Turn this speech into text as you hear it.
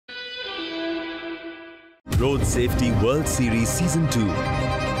Road Safety World Series Season 2.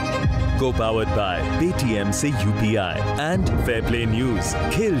 Co-powered by Paytm se UPI and Fair Play News.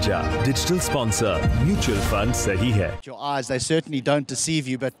 Khel Ja, digital sponsor. Mutual fund sahi hai. Your eyes, they certainly don't deceive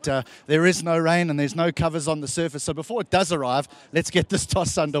you, but there is no rain and there's no covers on the surface. So before it does arrive, let's get this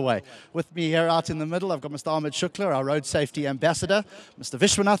toss underway. With me here out in the middle, I've got Mr. Ahmed Shukla, our road safety ambassador, Mr.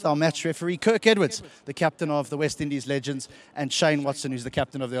 Vishwanath, our match referee, Kirk Edwards, the captain of the West Indies Legends, and Shane Watson, who's the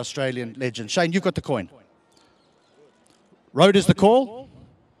captain of the Australian Legends. Shane, you've got the coin. Road is the call.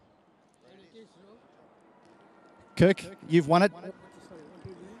 Kirk, you've won it.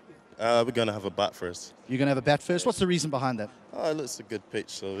 We're going to have a bat first. You're going to have a bat first. What's the reason behind that? It looks a good pitch,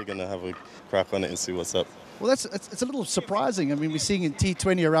 so we're going to have a crack on it and see what's up. Well, it's a little surprising. I mean, we're seeing in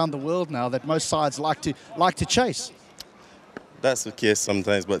T20 around the world now that most sides like to chase. That's the case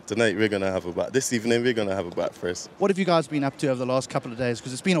sometimes, but tonight we're going to have a bat. This evening we're going to have a bat first. What have you guys been up to over the last couple of days?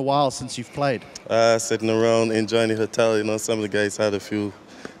 Because it's been a while since you've played. Sitting around, enjoying the hotel. You know, some of the guys had a few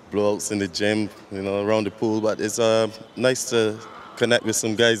blowouts in the gym, you know, around the pool. But it's nice to connect with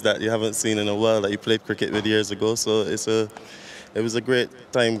some guys that you haven't seen in a while, that you played cricket with years ago. So it was a great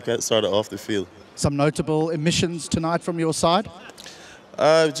time getting started off the field. Some notable omissions tonight from your side?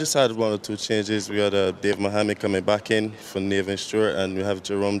 I've just had one or two changes. We had Dave Mohammed coming back in for Nave and Stuart, and we have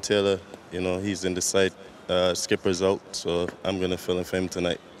Jerome Taylor. You know, he's in the side. Skipper's out, so I'm going to fill in for him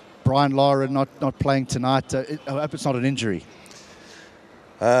tonight. Brian Lara not playing tonight. I hope it's not an injury.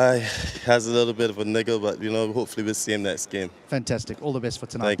 He has a little bit of a niggle, but, you know, hopefully we'll see him next game. Fantastic. All the best for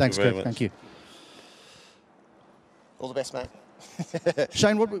tonight. Thanks, Kirk. Thank you. All the best, mate.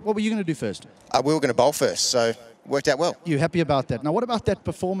 Shane, what were you going to do first? We were going to bowl first, so worked out well. You happy about that? Now, what about that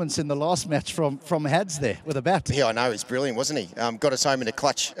performance in the last match from Hads there with a bat? Yeah, I know. It's brilliant, wasn't he? Got us home in a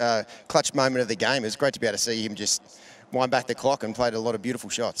clutch moment of the game. It was great to be able to see him just wind back the clock and played a lot of beautiful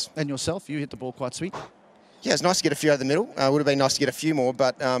shots. And yourself, you hit the ball quite sweet. Yeah, it's nice to get a few out of the middle. Would have been nice to get a few more,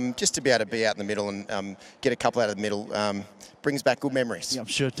 but just to be able to be out in the middle and get a couple out of the middle brings back good memories. Yeah, I'm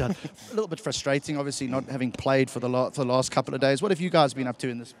sure it does. A little bit frustrating, obviously, not having played for the last couple of days. What have you guys been up to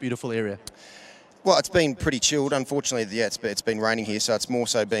in this beautiful area? Well, it's been pretty chilled. Unfortunately, yeah, it's been raining here, so it's more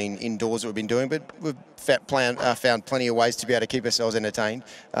so been indoors that we've been doing. But we've found plenty of ways to be able to keep ourselves entertained.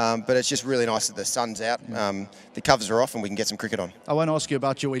 But it's just really nice that the sun's out, the covers are off, and we can get some cricket on. I won't ask you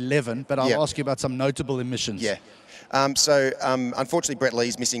about your 11, but I'll ask you about some notable omissions. Yeah. Unfortunately, Brett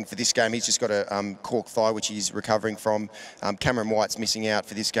Lee's missing for this game. He's just got a cork thigh, which he's recovering from. Cameron White's missing out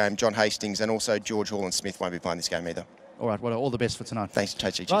for this game. John Hastings and also George Horlin Smith won't be playing this game either. All right, well, all the best for tonight. Thanks,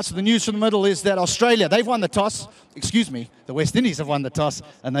 Tate. Right, so the news from the middle is that Australia, they've won the toss. Excuse me, the West Indies have won the toss,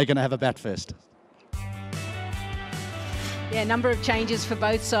 and they're going to have a bat first. Yeah, a number of changes for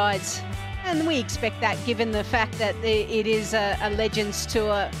both sides. And we expect that given the fact that it is a Legends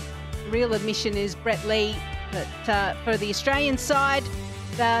Tour. Real admission is Brett Lee. But for the Australian side,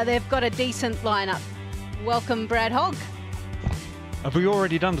 they've got a decent lineup. Welcome, Brad Hogg. Have we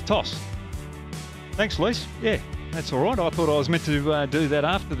already done the toss? Thanks, Lise. Yeah. That's all right. I thought I was meant to do that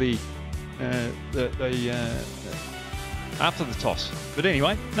after after the toss. But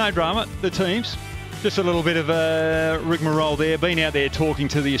anyway, no drama. The teams, just a little bit of rigmarole there. Been out there talking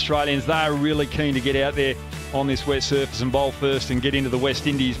to the Australians. They're really keen to get out there on this wet surface and bowl first and get into the West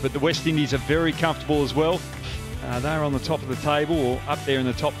Indies. But the West Indies are very comfortable as well. They're on the top of the table or up there in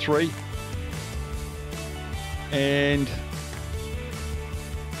the top three. And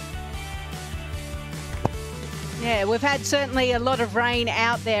yeah, we've had certainly a lot of rain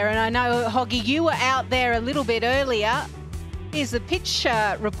out there, and I know, Hoggy, you were out there a little bit earlier. Here's the pitch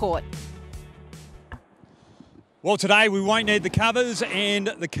report. Well, today we won't need the covers and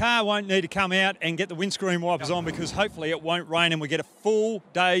the car won't need to come out and get the windscreen wipers on because hopefully it won't rain and we get a full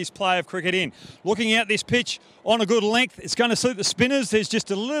day's play of cricket in. Looking at this pitch on a good length, it's going to suit the spinners. There's just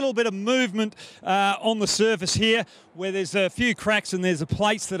a little bit of movement on the surface here where there's a few cracks and there's the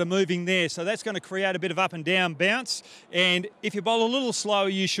plates that are moving there. So that's going to create a bit of up and down bounce. And if you bowl a little slower,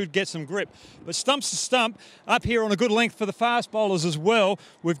 you should get some grip. But stumps to stump, up here on a good length for the fast bowlers as well,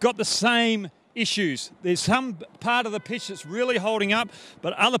 we've got the same issues. There's some part of the pitch that's really holding up,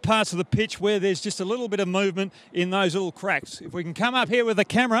 but other parts of the pitch where there's just a little bit of movement in those little cracks. If we can come up here with the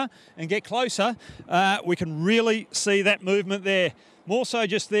camera and get closer, we can really see that movement there. More so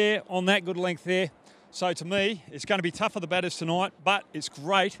just there on that good length there. So to me, it's going to be tough for the batters tonight, but it's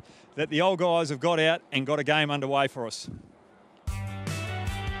great that the old guys have got out and got a game underway for us.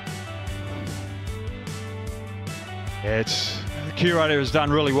 Yeah, the curator has done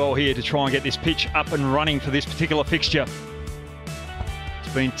really well here to try and get this pitch up and running for this particular fixture.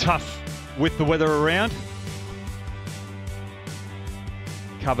 It's been tough with the weather around.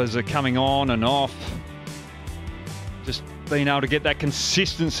 Covers are coming on and off. being able to get that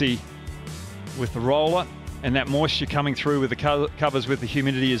consistency with the roller and that moisture coming through with the covers with the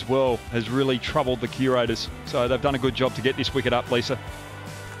humidity as well has really troubled the curators. So they've done a good job to get this wicket up, Lisa.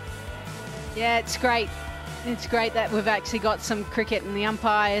 Yeah, it's great. It's great that we've actually got some cricket, and the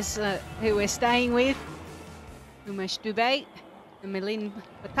umpires who we're staying with, Umesh Dubey and Milind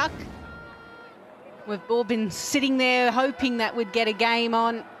Patak. We've all been sitting there hoping that we'd get a game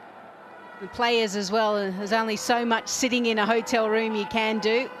on. The players as well. There's only so much sitting in a hotel room you can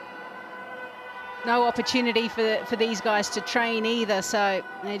do. No opportunity for these guys to train either, so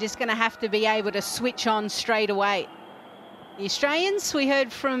they're just going to have to be able to switch on straight away. The Australians, we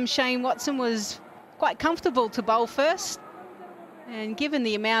heard from Shane Watson, was quite comfortable to bowl first. And given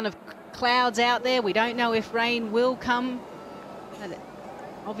the amount of clouds out there, we don't know if rain will come. But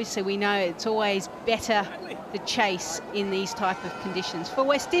obviously, we know it's always better to chase in these type of conditions. For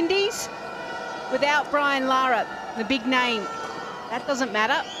West Indies, without Brian Lara, the big name, that doesn't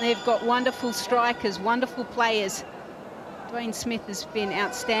matter. They've got wonderful strikers, wonderful players. Dwayne Smith has been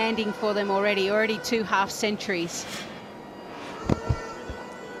outstanding for them already 2 half-centuries.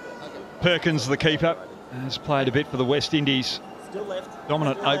 Perkins, the keeper, has played a bit for the West Indies.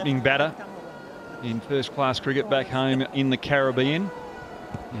 Dominant opening batter in first-class cricket back home in the Caribbean.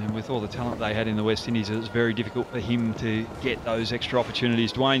 And with all the talent they had in the West Indies, it was very difficult for him to get those extra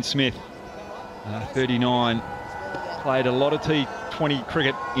opportunities. Dwayne Smith, 39, played a lot of T20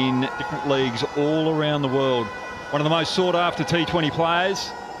 cricket in different leagues all around the world. One of the most sought-after T20 players.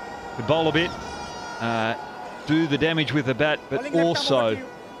 Could bowl a bit, do the damage with the bat, but also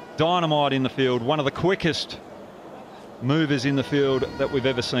dynamite in the field. One of the quickest movers in the field that we've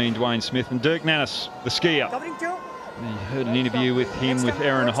ever seen, Dwayne Smith. And Dirk Nannes, the skier. You heard an interview with him with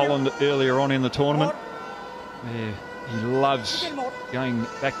Aaron Holland earlier on in the tournament. Yeah, he loves going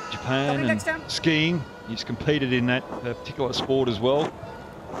back to Japan and skiing. He's competed in that particular sport as well.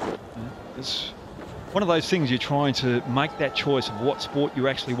 It's one of those things, you're trying to make that choice of what sport you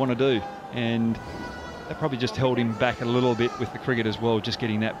actually want to do. And that probably just held him back a little bit with the cricket as well, just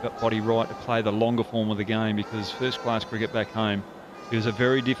getting that body right to play the longer form of the game, because first-class cricket back home, he was a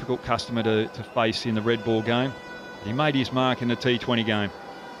very difficult customer to face in the red ball game. He made his mark in the T20 game.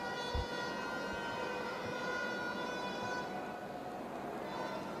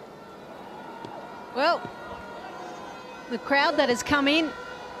 Well, the crowd that has come in,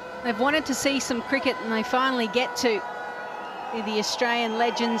 they've wanted to see some cricket, and they finally get to. The Australian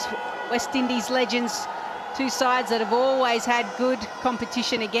legends, West Indies legends, 2 sides that have always had good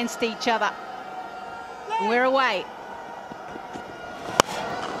competition against each other. And we're away.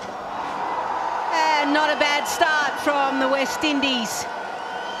 And not a bad start from the West Indies.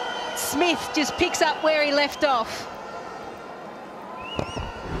 Smith just picks up where he left off.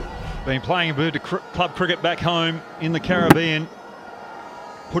 Been playing a bit of club cricket back home in the Caribbean,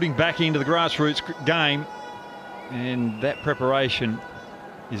 putting back into the grassroots game, and that preparation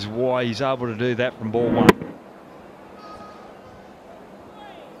is why he's able to do that from ball 1.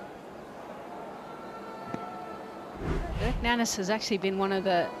 Dirk Nannes has actually been one of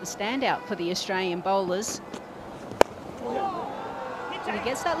the standout for the Australian bowlers. And he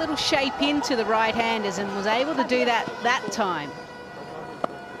gets that little shape into the right-handers and was able to do that time.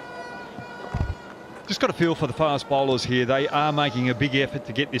 Just got a feel for the fast bowlers here. They are making a big effort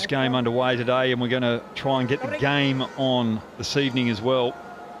to get this game underway today, and we're going to try and get the game on this evening as well.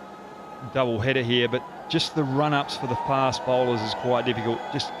 Double header here, but just the run-ups for the fast bowlers is quite difficult.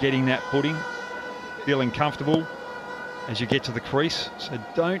 Just getting that footing, feeling comfortable as you get to the crease. So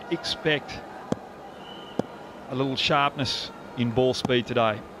don't expect a little sharpness in ball speed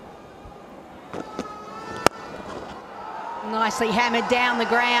today. Nicely hammered down the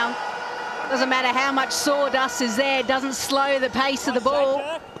ground. Doesn't matter how much sawdust is there, it doesn't slow the pace of the ball.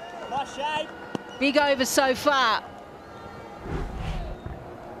 Big over so far.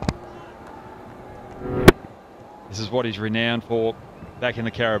 This is what he's renowned for back in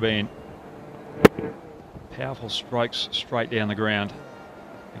the Caribbean. Powerful strokes straight down the ground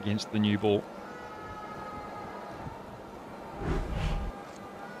against the new ball.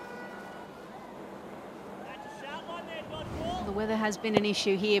 The weather has been an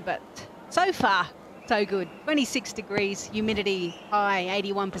issue here, but so far, so good. 26 degrees, humidity high,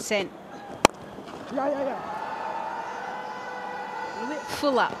 81%. A little bit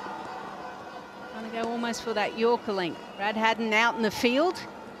fuller. Trying to go almost for that Yorker length. Brad Haddin out in the field.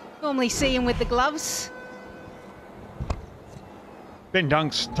 Normally see him with the gloves. Ben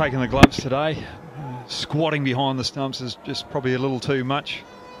Dunk's taking the gloves today. Squatting behind the stumps is just probably a little too much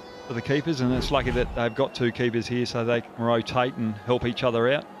for the keepers, and it's lucky that they've got 2 keepers here so they can rotate and help each other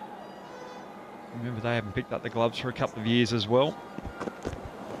out. Remember, they haven't picked up the gloves for a couple of years as well.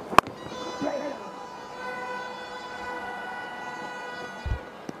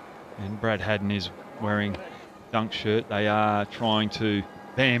 And Brad Haddin is wearing dunk shirt. They are trying to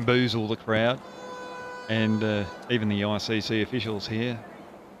bamboozle the crowd. And even the ICC officials here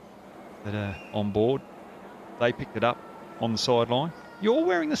that are on board, they picked it up on the sideline. You're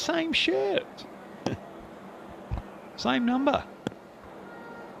wearing the same shirt. Same number.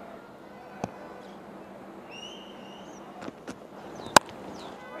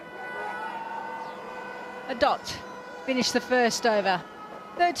 A dot. Finished the first over.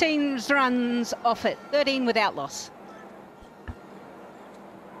 13 runs off it. 13 without loss.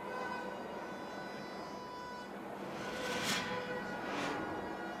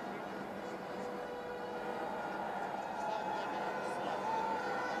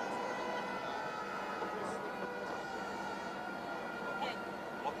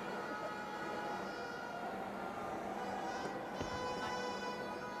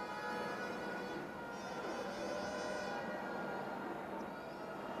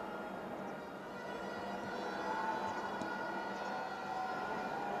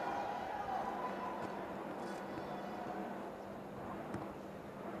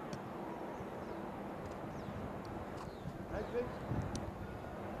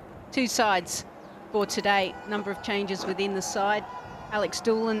 Two sides for today. Number of changes within the side. Alex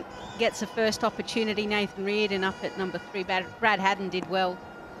Doolan gets a first opportunity. Nathan Reardon up at number 3. Brad Haddin did well.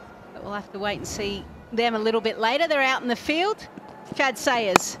 But we'll have to wait and see them a little bit later. They're out in the field. Chad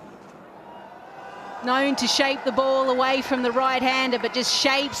Sayers, known to shape the ball away from the right-hander, but just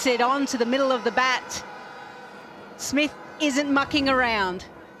shapes it onto the middle of the bat. Smith isn't mucking around.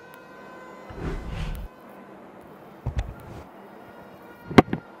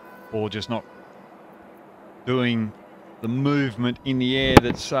 Or just not doing the movement in the air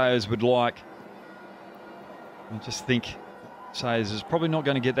that Sayers would like. I just think Sayers is probably not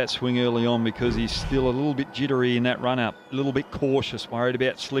going to get that swing early on because he's still a little bit jittery in that run-up, a little bit cautious, worried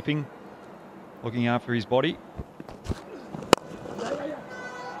about slipping, looking after his body.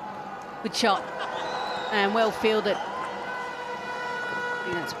 Good shot and well fielded. I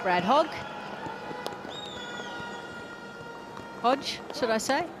think that's Brad Hodge, should I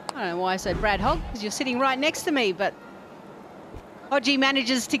say? I don't know why I said Brad Hogg, because you're sitting right next to me, but Hodgie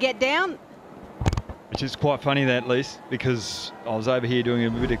manages to get down. Which is quite funny, that, Lise, because I was over here doing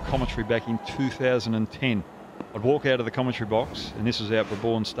a bit of commentary back in 2010. I'd walk out of the commentary box, and this was out for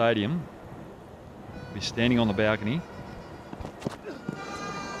Bourne Stadium. I'd be standing on the balcony.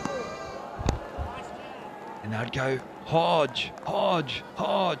 And they'd go, Hodge, Hodge,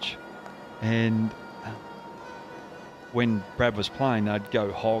 Hodge. And when Brad was playing, they'd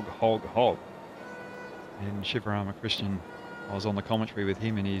go hog, hog, hog. And Shivarama Christian, I was on the commentary with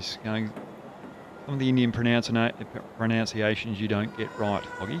him, and he's going, some of the Indian pronunciations you don't get right,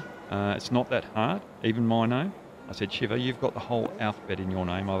 Hoggy. It's not that hard, even my name. I said, Shiva, you've got the whole alphabet in your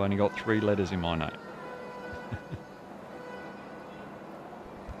name. I've only got 3 letters in my name.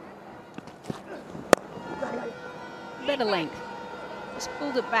 Better length. Just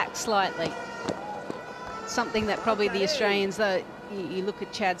pulled it back slightly. Something that probably the Australians, though, you look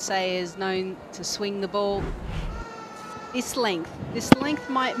at Chad Sayers, known to swing the ball. This length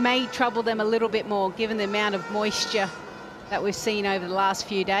may trouble them a little bit more, given the amount of moisture that we've seen over the last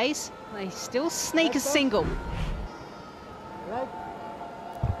few days. They still sneak a single.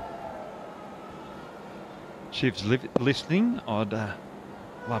 Shiv's listening. I'd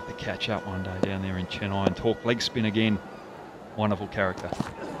love to catch up one day down there in Chennai and talk leg spin again. Wonderful character.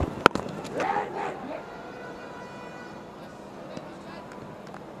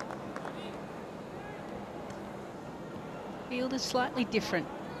 Field is slightly different.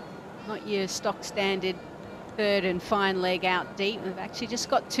 Not your stock standard third and fine leg out deep. We've actually just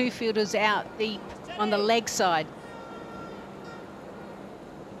got 2 fielders out deep on the leg side.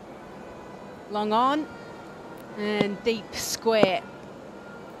 Long on and deep square.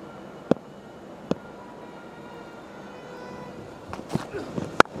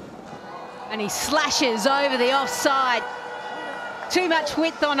 And he slashes over the offside. Too much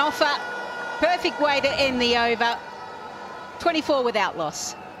width on offer. Perfect way to end the over. 24 without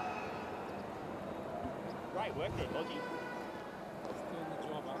loss. Great work there, Hodgie.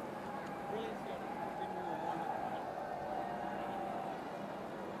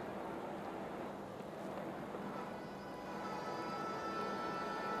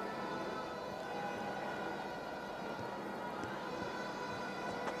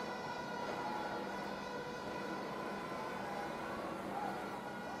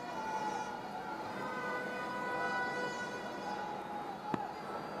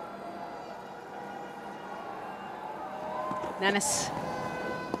 Nannes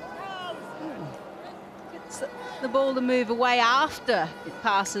gets the ball to move away after it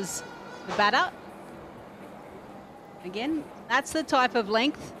passes the batter. Again, that's the type of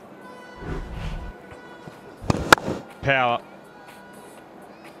length. Power.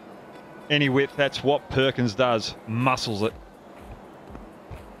 Any width, that's what Perkins does. Muscles it.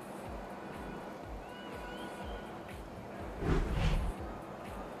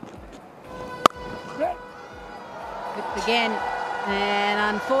 Again,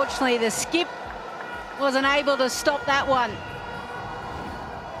 and unfortunately the skip wasn't able to stop that one.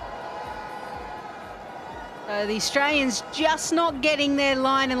 So the Australians just not getting their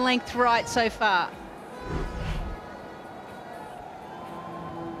line and length right so far.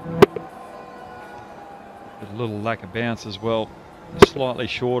 A little lack of bounce as well. Slightly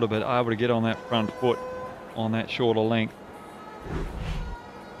shorter, but able to get on that front foot on that shorter length.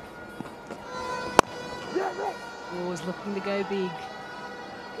 Was looking to go big.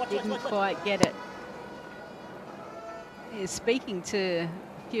 Didn't quite get it. Yeah, speaking to a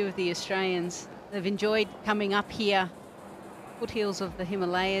few of the Australians, they've enjoyed coming up here, foothills of the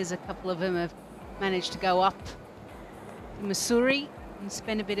Himalayas. A couple of them have managed to go up to Missouri and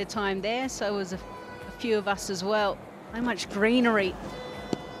spend a bit of time there. So was a few of us as well. So much greenery.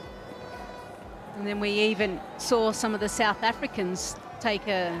 And then we even saw some of the South Africans take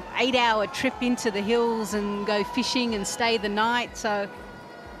a 8-hour trip into the hills and go fishing and stay the night. So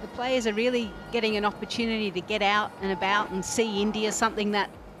the players are really getting an opportunity to get out and about and see India, something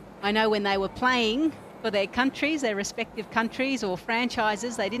that I know when they were playing for their countries, their respective countries or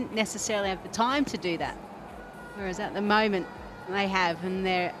franchises, they didn't necessarily have the time to do that. Whereas at the moment they have, and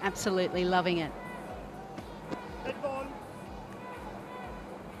they're absolutely loving it.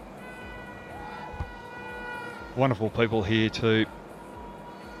 Wonderful people here too.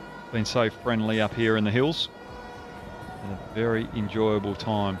 Been so friendly up here in the hills. And a very enjoyable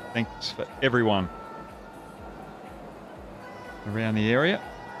time. Thanks for everyone around the area,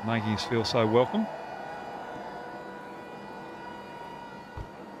 making us feel so welcome.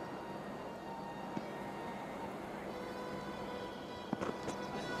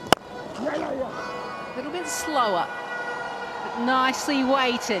 A little bit slower, but nicely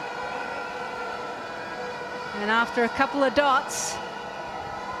weighted. And after a couple of dots,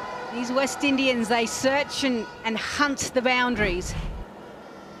 these West Indians, they search and hunt the boundaries.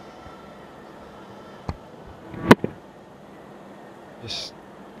 Just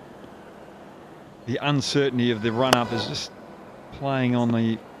the uncertainty of the run-up is just playing on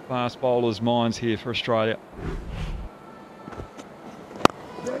the fast bowlers' minds here for Australia.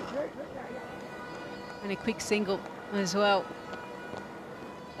 And a quick single as well.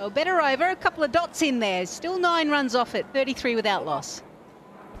 So better over, a couple of dots in there. Still 9 runs off it, 33 without loss.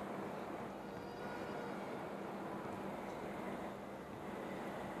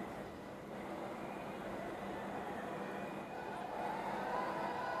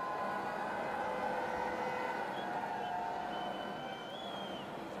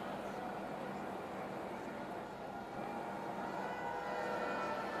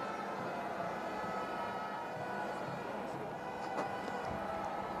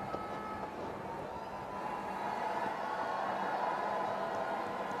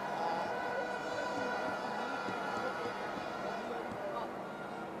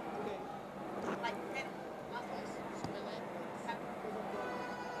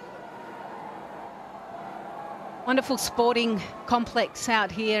 Wonderful sporting complex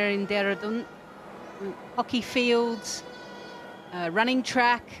out here in Reardon. Hockey fields, running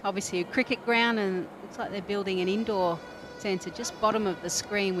track, obviously a cricket ground, and it looks like they're building an indoor centre just bottom of the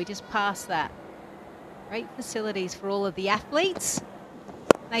screen. We just passed that. Great facilities for all of the athletes.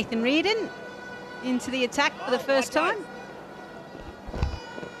 Nathan Reardon into the attack for the first time.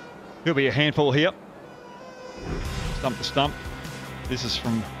 He'll be a handful here. Stump to stump. This is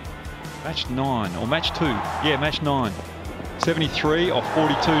from match 9, or match 2. Yeah, match 9. 73 off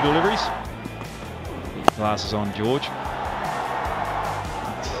 42 deliveries. Glasses on, George.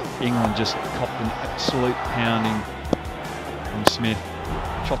 England just copped an absolute pounding from Smith.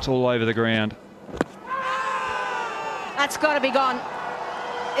 Shots all over the ground. That's got to be gone.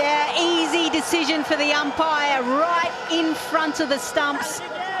 Yeah, easy decision for the umpire, right in front of the stumps.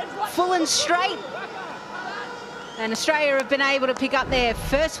 Full and straight. And Australia have been able to pick up their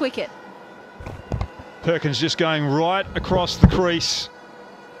first wicket. Perkins just going right across the crease.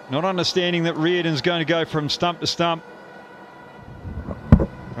 Not understanding that Reardon's going to go from stump to stump.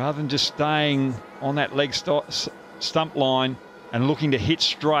 Rather than just staying on that leg stump line and looking to hit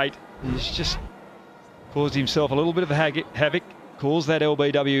straight, he's just caused himself a little bit of havoc. Calls that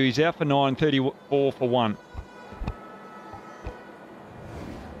LBW. He's out for 9, 34 for 1.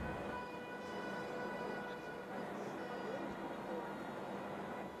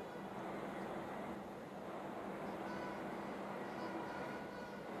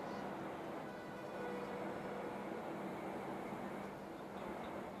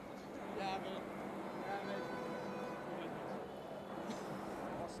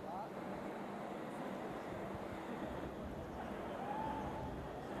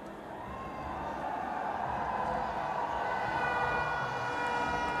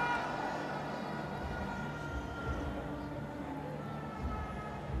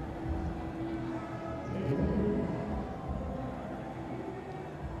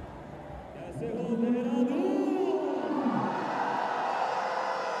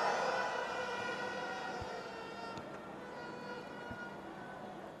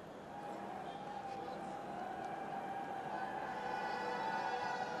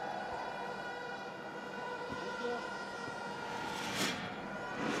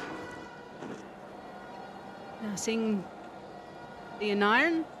 Narsingh,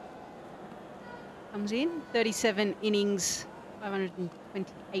 Deonarine comes in. 37 innings,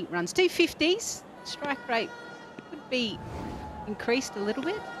 528 runs, 250s. Strike rate could be increased a little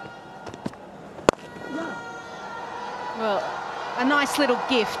bit. Well, a nice little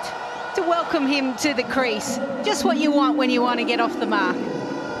gift to welcome him to the crease. Just what you want when you want to get off the mark.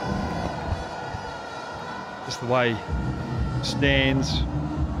 Just the way he stands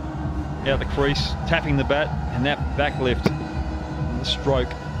out the crease, tapping the bat, and that back lift and the stroke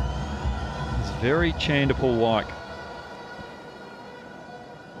is very Chanderpaul-like.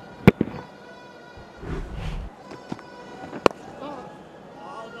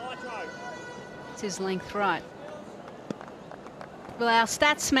 It's his length right. Well, our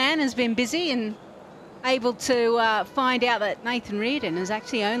stats man has been busy and able to find out that Nathan Reardon has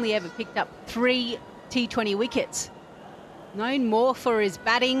actually only ever picked up 3 T20 wickets. Known more for his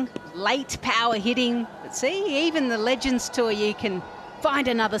batting, late power hitting. But see, even the Legends Tour, you can find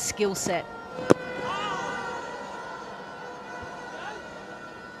another skill set.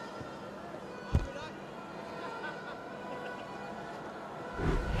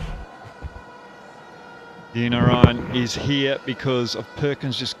 Deonarine is here because of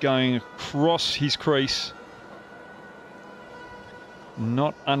Perkins just going across his crease,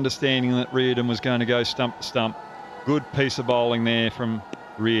 not understanding that Reardon was going to go stump to stump. Good piece of bowling there from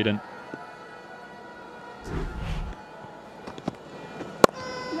Reardon.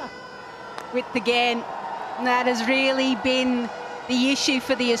 Width again. That has really been the issue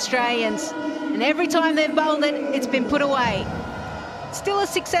for the Australians. And every time they've bowled it, it's been put away. Still a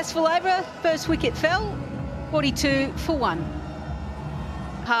successful over. First wicket fell. 42 for 1.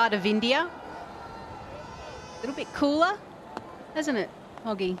 Heart of India. A little bit cooler, hasn't it,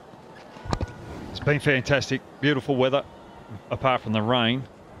 Hoggy? It's been fantastic. Beautiful weather, apart from the rain.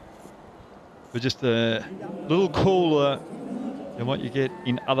 But just a little cooler than what you get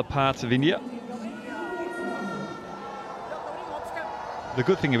in other parts of India. The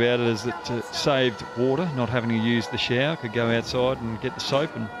good thing about it is that it saved water, not having to use the shower. Could go outside and get the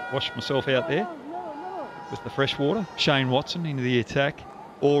soap and wash myself out there with the fresh water. Shane Watson into the attack.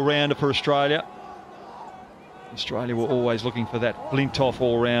 All-rounder for Australia. Australia were always looking for that flint-off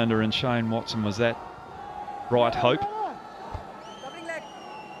all-rounder, and Shane Watson was that bright hope.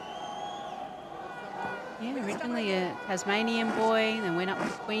 Yeah, originally a Tasmanian boy, then went up to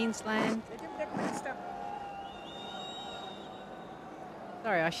Queensland.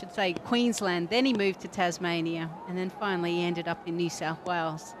 Sorry, I should say Queensland. Then he moved to Tasmania, and then finally he ended up in New South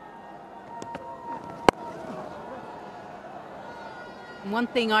Wales. And one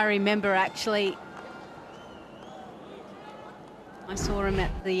thing I remember, actually, I saw him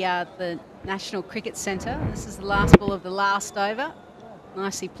at the National Cricket Centre. This is the last ball of the last over.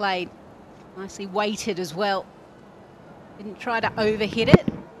 Nicely played, nicely weighted as well. Didn't try to overhit it.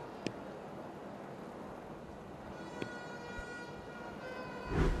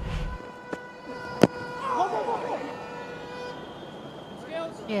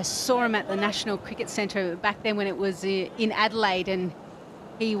 Yes, saw him at the National Cricket Centre back then when it was in Adelaide, and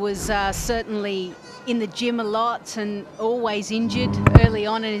he was certainly in the gym a lot and always injured early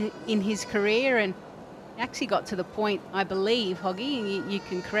on in his career, and actually got to the point, I believe, Hoggy, and you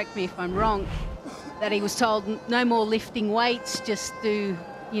can correct me if I'm wrong, that he was told no more lifting weights, just do,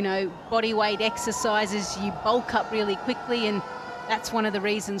 you know, body weight exercises, you bulk up really quickly, and that's one of the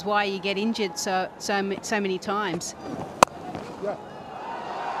reasons why you get injured so many times.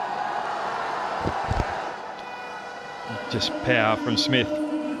 Just power from Smith.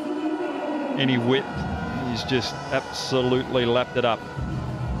 Any width, he's just absolutely lapped it up.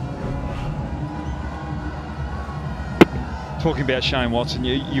 Talking about Shane Watson,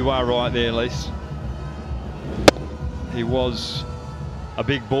 you are right there, Lise. He was a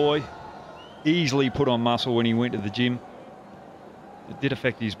big boy, easily put on muscle when he went to the gym. It did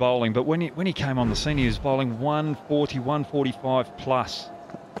affect his bowling, but when he came on the scene, he was bowling 140, 145 plus.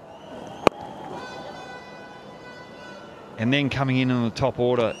 And then coming in the top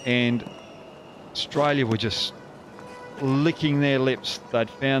order, and Australia were just licking their lips. They'd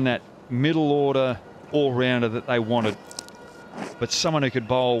found that middle order all-rounder that they wanted. But someone who could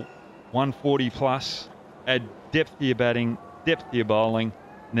bowl 140 plus, add depth to your batting, depth to your bowling,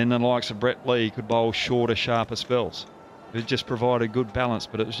 and then the likes of Brett Lee could bowl shorter, sharper spells. It just provided good balance,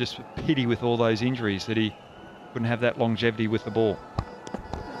 but it was just a pity with all those injuries that he couldn't have that longevity with the ball.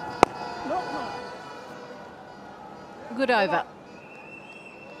 Good over.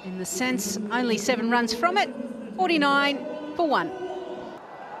 In the sense, only 7 runs from it, 49 for 1.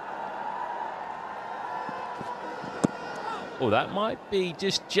 Oh, that might be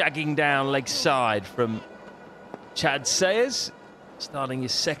just jagging down leg side from Chad Sayers starting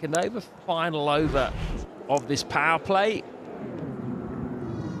his second over, final over of this power play.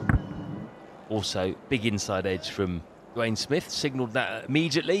 Also, big inside edge from Dwayne Smith, signalled that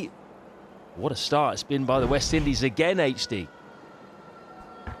immediately. What a start it's been by the West Indies again, HD.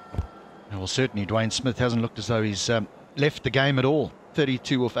 Well, certainly Dwayne Smith hasn't looked as though he's left the game at all.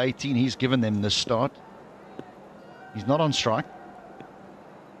 32 off 18, he's given them this start. He's not on strike.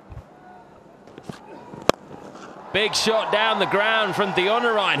 Big shot down the ground from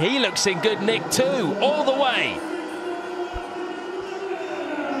Deonarine. He looks in good nick too, all the way.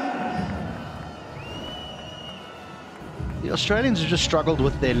 The Australians have just struggled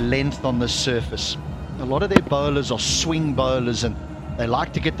with their length on the surface. A lot of their bowlers are swing bowlers and they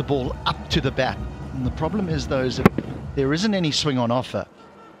like to get the ball up to the bat. And the problem is, though, is that there isn't any swing on offer.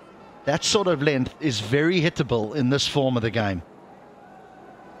 That sort of length is very hittable in this form of the game.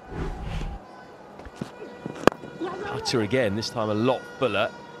 Putter again, this time a lot fuller.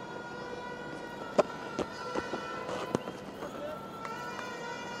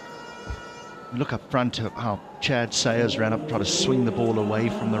 Look up front at how Chad Sayers ran up, tried to swing the ball away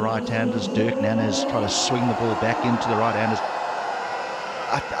from the right-handers. Dirk Nannes tried to swing the ball back into the right-handers.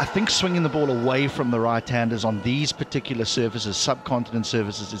 I think swinging the ball away from the right-handers on these particular surfaces, subcontinent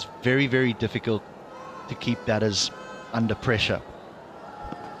surfaces, is very, very difficult to keep batters under pressure.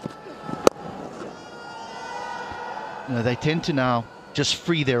 You know, they tend to now just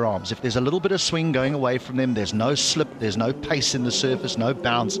free their arms. If there's a little bit of swing going away from them, there's no slip, there's no pace in the surface, no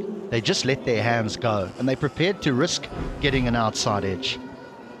bounce, they just let their hands go. And they're prepared to risk getting an outside edge.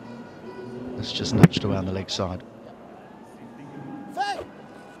 It's just nudged around the leg side.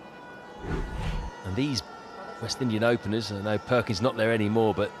 And these West Indian openers, I know Perkins not there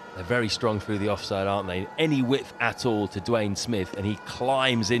anymore, but they're very strong through the offside, aren't they? Any width at all to Dwayne Smith, and he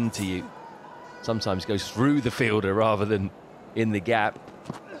climbs into you. Sometimes goes through the fielder rather than in the gap.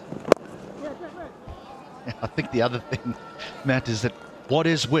 I think the other thing, Matt, is that what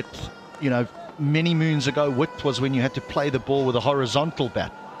is width? You know, many moons ago, width was when you had to play the ball with a horizontal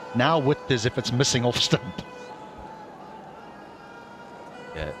bat. Now width is if it's missing off stump.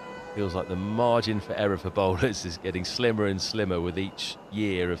 Yeah, feels like the margin for error for bowlers is getting slimmer and slimmer with each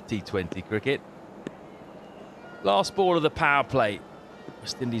year of T20 cricket. Last ball of the power play.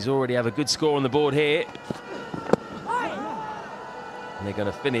 West Indies already have a good score on the board here. And they're going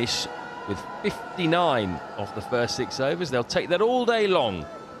to finish with 59 off the first 6 overs. They'll take that all day long.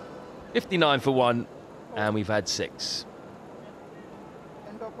 59 for 1, and we've had 6.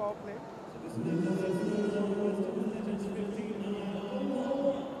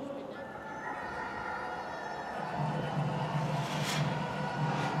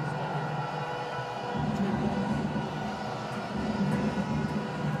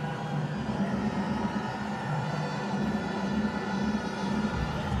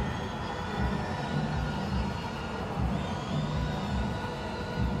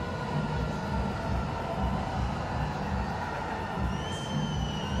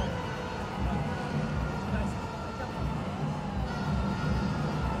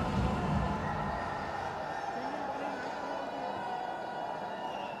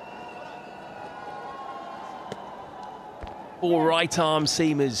 Four right-arm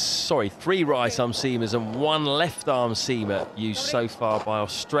seamers, sorry, 3 right-arm seamers and 1 left-arm seamer used so far by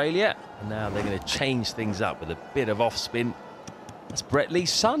Australia. And now they're going to change things up with a bit of off-spin. That's Brett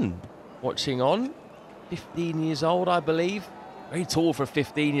Lee's son watching on. 15 years old, I believe. Very tall for a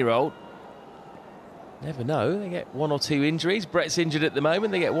 15-year-old. Never know, they get 1 or 2 injuries. Brett's injured at the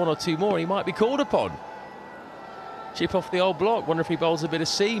moment, they get 1 or 2 more, he might be called upon. Chip off the old block, wonder if he bowls a bit of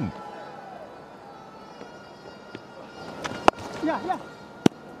seam. Yeah.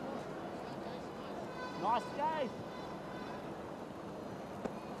 Nice game.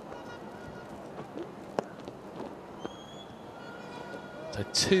 So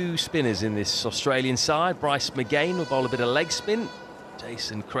 2 spinners in this Australian side. Bryce McGain will bowl a bit of leg spin.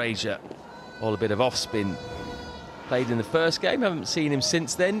 Jason Krejza bowl a bit of off spin. Played in the first game, haven't seen him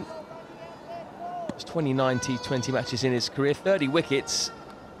since then. It's 29 T20 matches in his career, 30 wickets.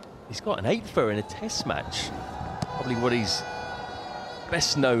 He's got an 8-fer in a test match. Probably what he's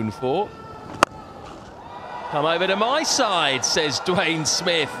best known for. Come over to my side, says Dwayne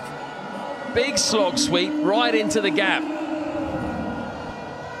Smith. Big slog sweep right into the gap.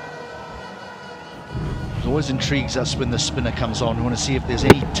 It always intrigues us when the spinner comes on. We want to see if there's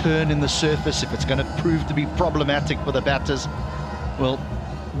any turn in the surface, if it's going to prove to be problematic for the batters. Well,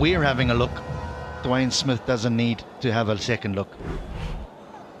 we're having a look. Dwayne Smith doesn't need to have a second look.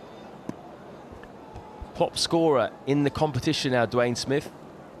 Top scorer in the competition now, Dwayne Smith.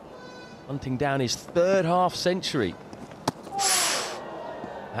 hunting down his third half century.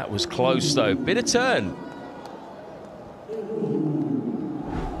 That was close though, bit of turn.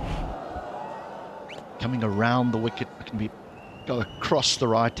 Coming around the wicket, it can go across the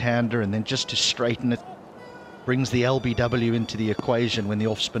right-hander and then just to straighten it, brings the LBW into the equation when the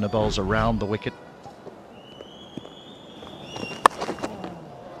off-spinner bowls around the wicket.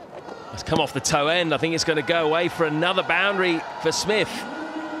 It's come off the toe end. I think it's going to go away for another boundary for Smith.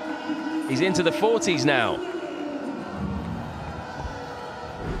 He's into the 40s now.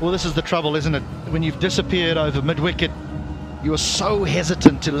 Well, this is the trouble, isn't it? When you've disappeared over mid-wicket, you are so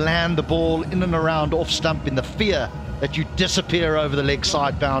hesitant to land the ball in and around off-stump in the fear that you disappear over the leg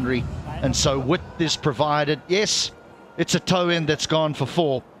side boundary. And so width is provided. Yes, it's a toe end that's gone for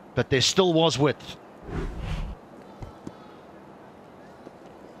 4, but there still was width.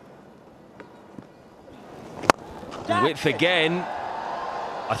 Width again.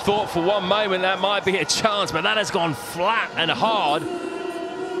 I thought for one moment that might be a chance, but that has gone flat and hard.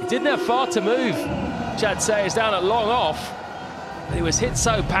 He didn't have far to move. Chad Sayers down at long off. But he was hit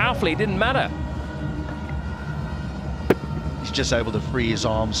so powerfully, it didn't matter. He's just able to free his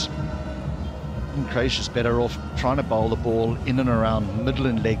arms. And Krejza's better off trying to bowl the ball in and around middle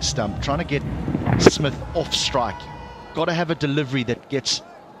and leg stump, trying to get Smith off strike. Got to have a delivery that gets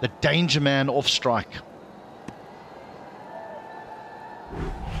the danger man off strike.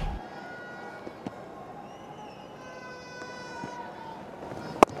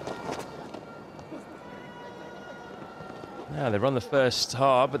 Now they run the first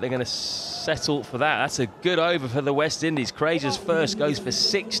hard, but they're going to settle for that. That's a good over for the West Indies. Krejza's first goes for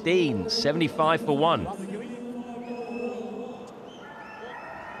 16, 75 for 1.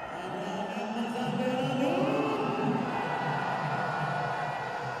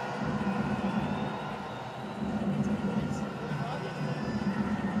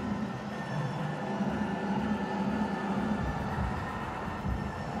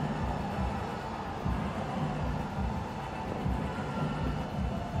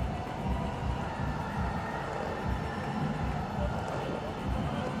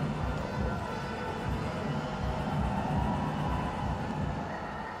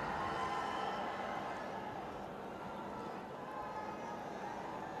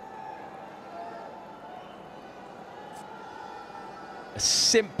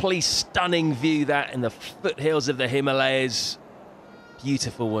 Simply stunning view that in the foothills of the Himalayas.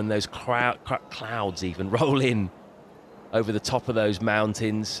 Beautiful when those clouds even roll in over the top of those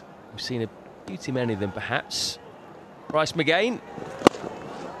mountains. We've seen a few too many of them perhaps. Bryce McGain.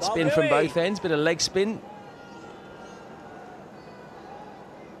 Spin from both ends, bit of leg spin.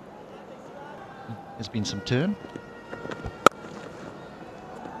 There's been some turn.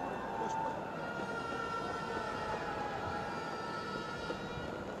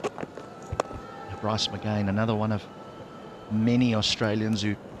 Bryce McGain, another one of many Australians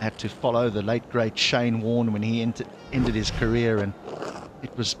who had to follow the late great Shane Warne when he ended his career, and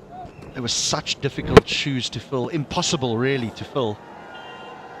there was such difficult shoes to fill, impossible really to fill,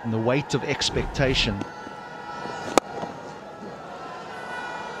 and the weight of expectation.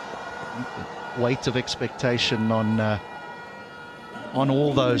 The weight of expectation on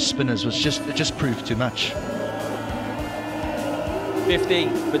all those spinners was just, it just proved too much. 50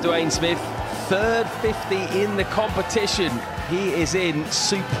 for Dwayne Smith. Third 50 in the competition. He is in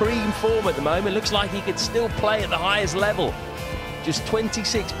supreme form at the moment. Looks like he could still play at the highest level. Just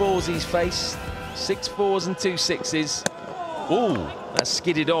 26 balls he's faced, 6 4s and 2 6s. Ooh, that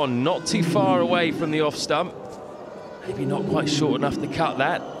skidded on, not too far away from the off stump. Maybe not quite short enough to cut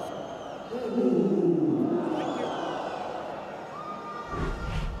that.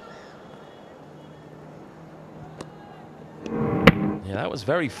 Yeah, that was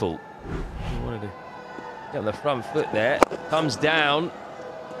very full. He wanted to get on the front foot there. Comes down.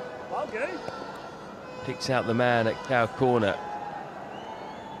 Picks out the man at cow corner.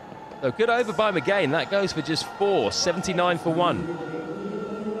 So good over by McGain. That goes for just 4, 79 for 1.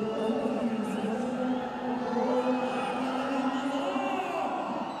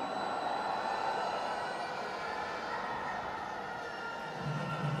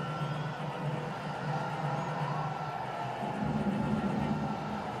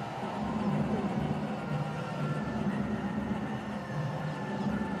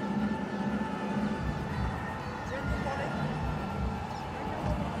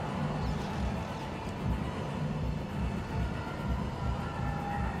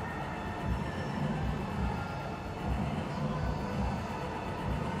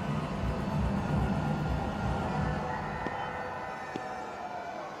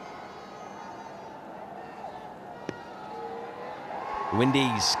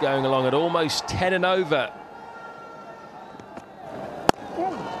 Windies going along at almost 10 and over.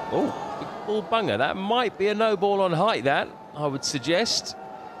 Oh, big ball bunger. That might be a no ball on height, that, I would suggest.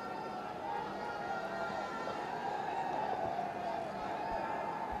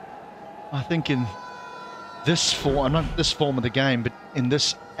 I think in this form, not this form of the game, but in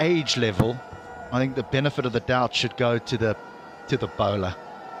this age level, I think the benefit of the doubt should go to the bowler.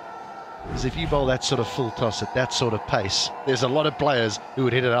 Because if you bowl that sort of full toss at that sort of pace, there's a lot of players who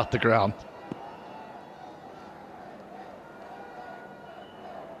would hit it out the ground.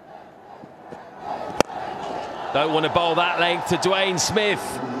 Don't want to bowl that length to Dwayne Smith.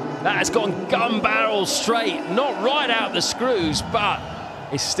 That has gone gun barrel straight, not right out the screws, but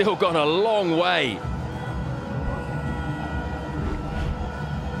it's still gone a long way.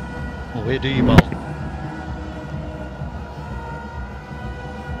 Well, where do you bowl?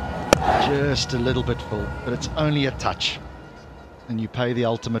 Just a little bit full, but it's only a touch, and you pay the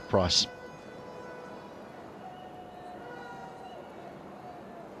ultimate price.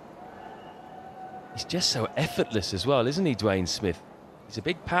 He's just so effortless as well, isn't he, Dwayne Smith? He's a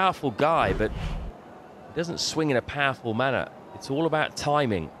big, powerful guy, but he doesn't swing in a powerful manner. It's all about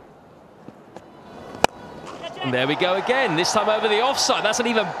timing. And there we go again, this time over the offside. That's an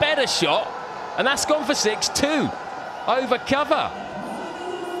even better shot, and that's gone for 6-2. Over cover.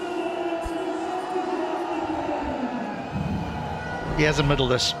 He hasn't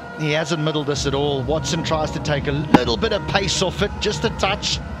middled this. He hasn't middled this at all. Watson tries to take a little bit of pace off it, just a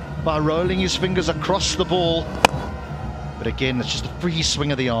touch, by rolling his fingers across the ball. But again, it's just a free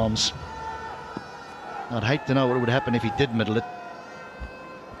swing of the arms. I'd hate to know what would happen if he did middle it.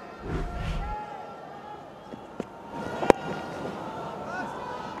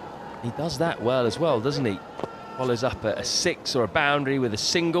 He does that well as well, doesn't he? Follows up a six or a boundary with a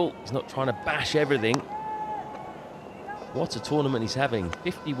single. He's not trying to bash everything. What a tournament he's having.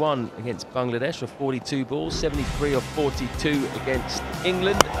 51 against Bangladesh for 42 balls, 73 or 42 against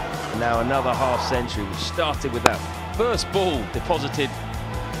England. And now another half century, which started with that first ball deposited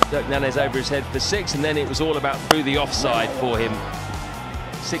Dirk Nannes over his head for 6, and then it was all about through the offside for him.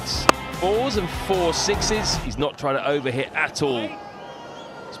 6 4s and 4 6s. He's not trying to overhit at all.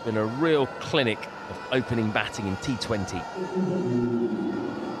 It's been a real clinic of opening batting in T20.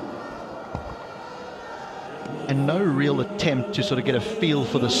 And no real attempt to sort of get a feel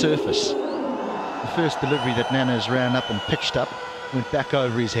for the surface. The first delivery that Nannes ran up and pitched up went back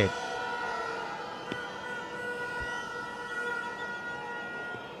over his head.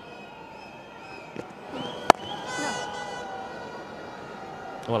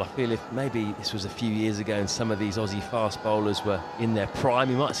 Well, I feel if maybe this was a few years ago and some of these Aussie fast bowlers were in their prime,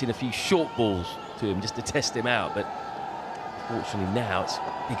 you might have seen a few short balls to him just to test him out. But fortunately now it's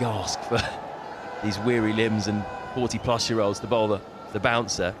a big ask for these weary limbs and 40-plus-year-olds to bowl the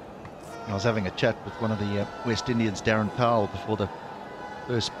bouncer. I was having a chat with one of the West Indians, Darren Powell, before the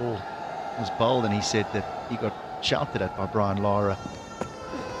first ball was bowled, and he said that he got shouted at by Brian Lara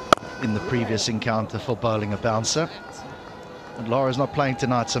in the previous encounter for bowling a bouncer. And Lara's not playing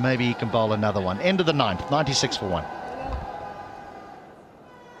tonight, so maybe he can bowl another one. End of the 9th, 96 for 1.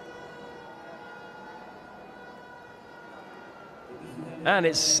 And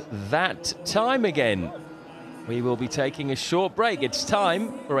it's that time again. We will be taking a short break. It's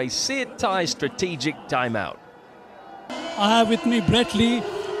time for a Hyatt strategic timeout. I have with me Brett Lee.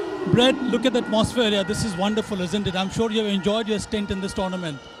 Brett, look at the atmosphere here. This is wonderful, isn't it? I'm sure you've enjoyed your stint in this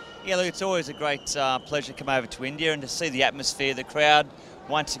tournament. Yeah, look, it's always a great pleasure to come over to India and to see the atmosphere. The crowd,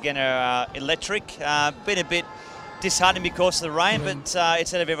 once again, are electric. Been a bit disheartening because of the rain, but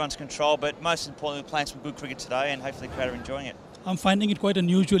it's out of everyone's control. But most importantly, we're playing some good cricket today, and hopefully the crowd are enjoying it. I'm finding it quite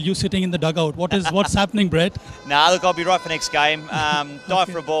unusual, you sitting in the dugout. What's happening, Brett? Nah, look, I'll be right for next game.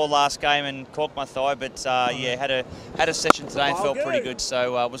 Dived for a ball last game and corked my thigh, but yeah, had a session today and felt pretty good.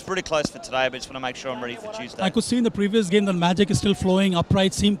 So was pretty close for today, but just want to make sure I'm ready for Tuesday. I could see in the previous game the magic is still flowing,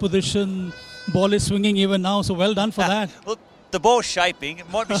 upright seam position, ball is swinging even now, so well done for that. Look, the ball's shaping. It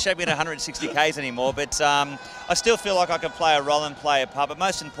might be shaping at 160 Ks anymore, but I still feel like I can play a role and play a part. But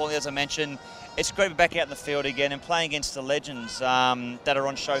most importantly, as I mentioned, it's great to be back out in the field again and playing against the legends that are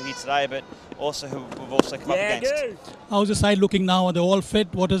on show here today, but also who we've also come up against. How's the side looking now? Are they all fit?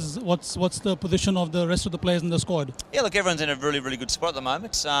 What's the position of the rest of the players in the squad? Yeah, look, everyone's in a really, really good spot at the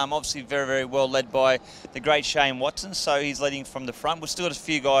moment. Obviously very, very well led by the great Shane Watson, so he's leading from the front. We've still got a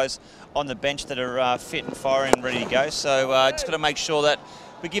few guys on the bench that are fit and firing and ready to go, so just got to make sure that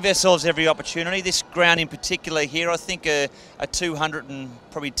we give ourselves every opportunity. This ground in particular here, I think a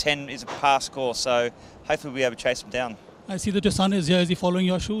 210 is a pass score, so hopefully we'll be able to chase them down. I see that your son is here. Is he following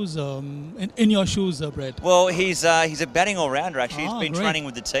your shoes? In your shoes, Brett? Well, he's a batting all-rounder, actually. He's been great. training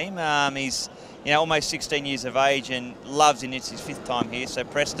with the team. He's almost 16 years of age and loves it. It's his 5th time here. So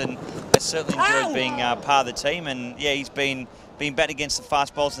Preston has certainly enjoyed being part of the team. And, yeah, he's been batting against the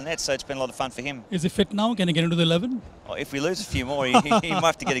fast bowlers in the net, so it's been a lot of fun for him. Is he fit now? Can he get into the 11? Well, if we lose a few more, he might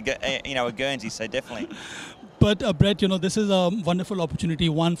have to get a Guernsey, so definitely. But Brett, this is a wonderful opportunity,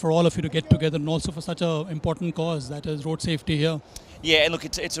 one for all of you to get together, and also for such an important cause that is road safety here. Yeah, and look,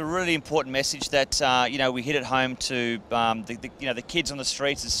 it's a really important message that we hit it home to the kids on the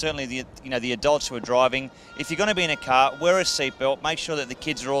streets. It's certainly the adults who are driving. If you're going to be in a car, wear a seatbelt. Make sure that the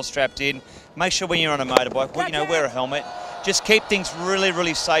kids are all strapped in. Make sure when you're on a motorbike, wear a helmet. Just keep things really,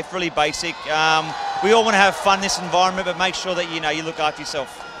 really safe, really basic. We all want to have fun in this environment, but make sure that you look after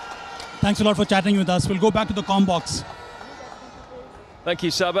yourself. Thanks a lot for chatting with us. We'll go back to the comm box. Thank you,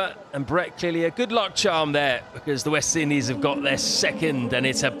 Sabah. And Brett, clearly a good luck charm there, because the West Indies have got their 2nd, and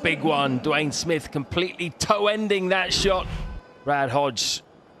it's a big one. Dwayne Smith completely toe-ending that shot. Brad Hodge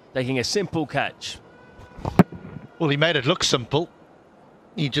taking a simple catch. Well, he made it look simple.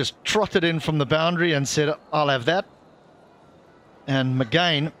 He just trotted in from the boundary and said, I'll have that. And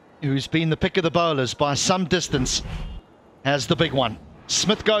McGain, who's been the pick of the bowlers by some distance, has the big one.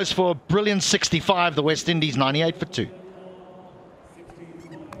 Smith goes for a brilliant 65, the West Indies 98 for 2.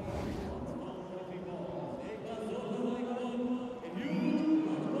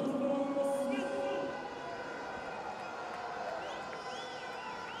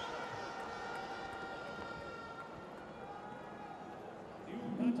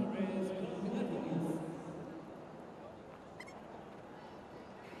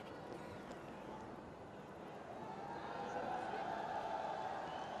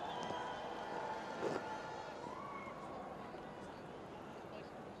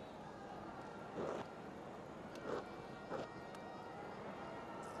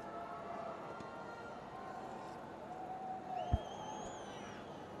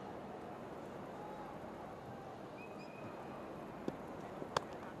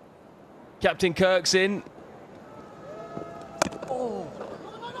 Captain Kirk's in.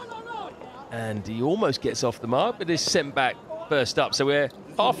 And he almost gets off the mark, but is sent back first up. So we're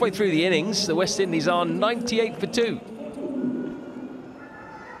halfway through the innings. The West Indies are 98 for 2.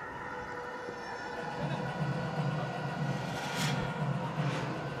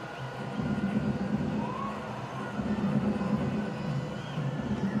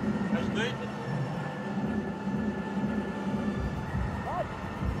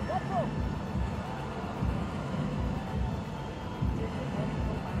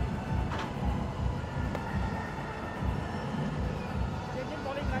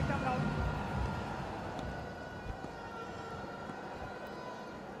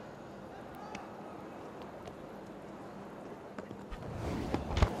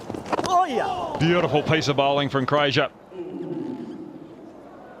 Beautiful piece of bowling from Krejza.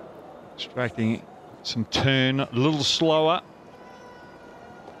 Extracting some turn, a little slower.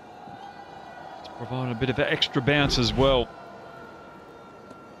 It's providing a bit of extra bounce as well.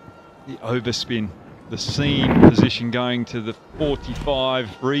 The overspin, the seam position going to the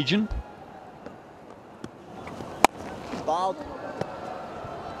 45 region.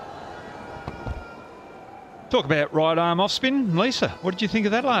 Talk about right arm off spin, Lisa. What did you think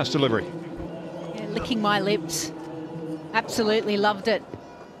of that last delivery? Yeah, licking my lips. Absolutely loved it.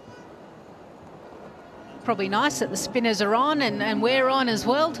 Probably nice that the spinners are on and we're on as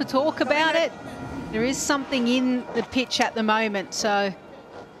well to talk about it. There is something in the pitch at the moment, so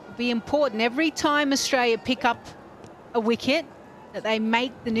it'll be important every time Australia pick up a wicket that they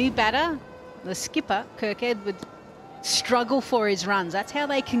make the new batter, the skipper, Kirk Edward, struggle for his runs. That's how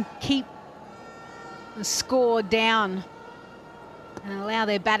they can keep the score down and allow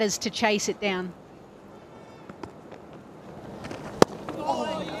their batters to chase it down.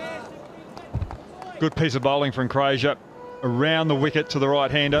 Good piece of bowling from Krejza. Around the wicket to the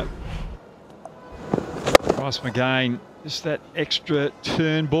right-hander. Bryce McGain, just that extra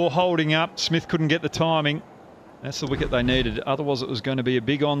turn. Ball holding up. Smith couldn't get the timing. That's the wicket they needed. Otherwise, it was going to be a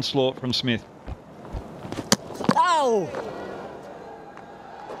big onslaught from Smith. Oh!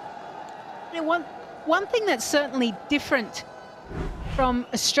 You know, one thing that's certainly different from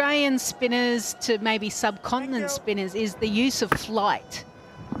Australian spinners to maybe subcontinent spinners is the use of flight.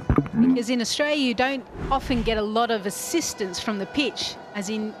 Because in Australia, you don't often get a lot of assistance from the pitch, as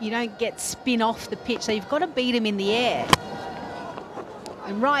in you don't get spin off the pitch, so you've got to beat him in the air.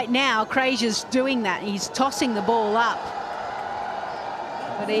 And right now, Krejza's doing that. He's tossing the ball up.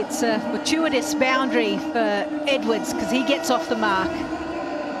 But it's a fortuitous boundary for Edwards because he gets off the mark.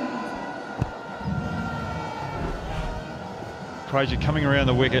 Krejza coming around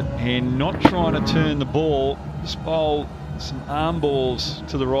the wicket and not trying to turn the ball, just bowl some arm balls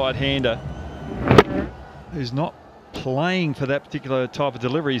to the right-hander, who's not playing for that particular type of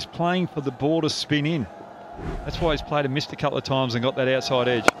delivery. He's playing for the ball to spin in. That's why he's played and missed a couple of times and got that outside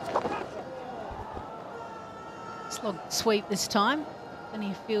edge. Slog sweep this time.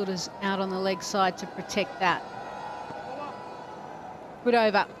 Plenty of fielders out on the leg side to protect that. Good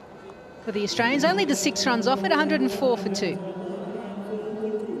over for the Australians. Only the 6 runs off at 104 for 2.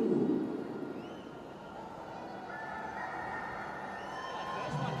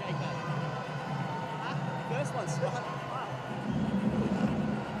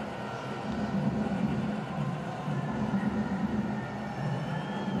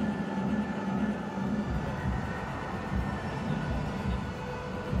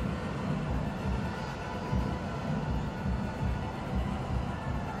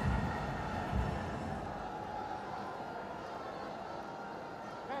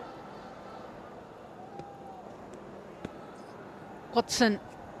 Watson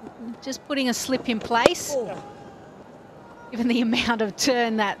just putting a slip in place, given the amount of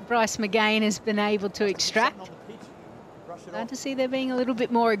turn that Bryce McGain has been able to extract. Glad to see they're being a little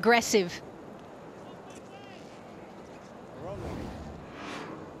bit more aggressive.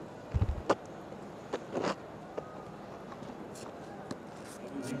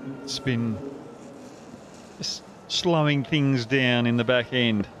 It's been just slowing things down in the back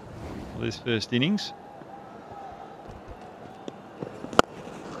end of this first innings.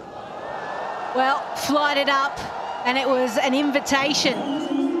 Well, flighted up, and it was an invitation.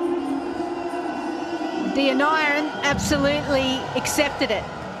 Deonarine absolutely accepted it.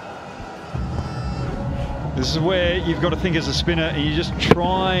 This is where you've got to think as a spinner, and you just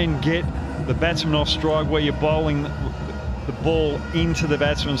try and get the batsman off strike where you're bowling the ball into the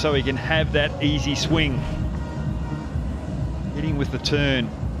batsman so he can have that easy swing. Hitting with the turn.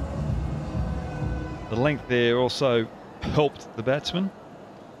 The length there also helped the batsman.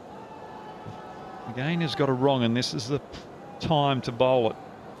 McGain has got it wrong, and this is the time to bowl it.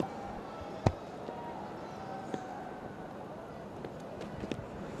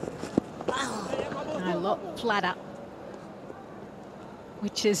 A lot flatter,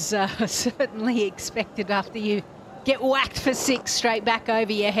 which is certainly expected after you get whacked for 6 straight back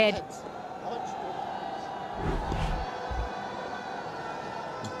over your head.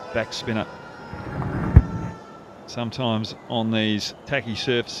 Back spinner. Sometimes on these tacky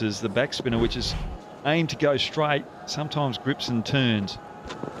surfaces, the back spinner, which is aimed to go straight, sometimes grips and turns.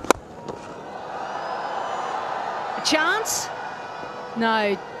 A chance?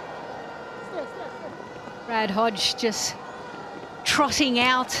 No. Brad Hodge just trotting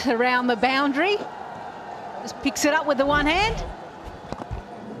out around the boundary. Just picks it up with the one hand.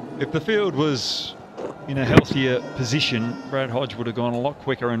 If the field was in a healthier position, Brad Hodge would have gone a lot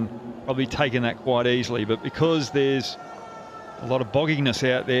quicker and probably taken that quite easily. But because there's a lot of bogginess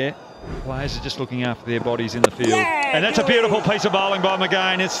out there, players are just looking after their bodies in the field. Yeah, and that's a beautiful piece of bowling by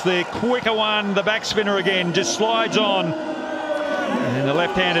McGain. It's the quicker one. The back spinner again just slides on. And the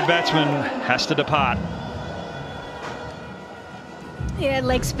left-handed batsman has to depart. Yeah,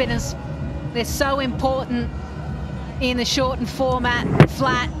 leg spinners, they're so important in the shortened format,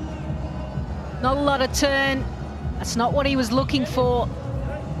 flat. Not a lot of turn. That's not what he was looking for.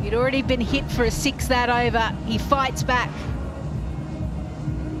 He'd already been hit for a 6 that over. He fights back.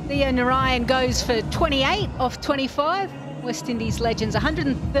 Deonarine goes for 28 off 25. West Indies legends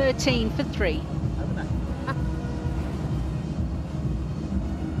 113 for 3.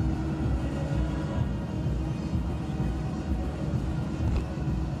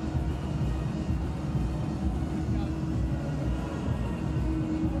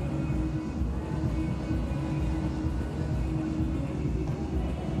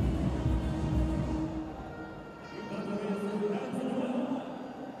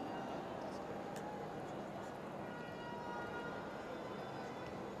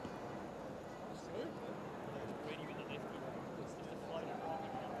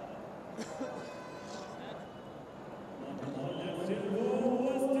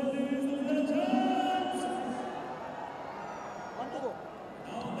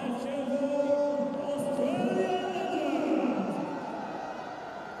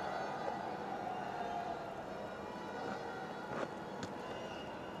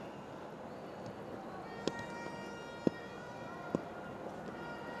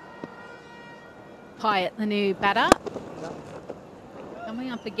 Hyatt, the new batter,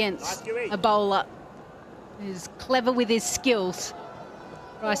 coming up against a bowler who's clever with his skills.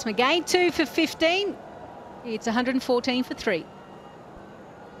 Bryce McGain, 2 for 15. It's 114 for 3.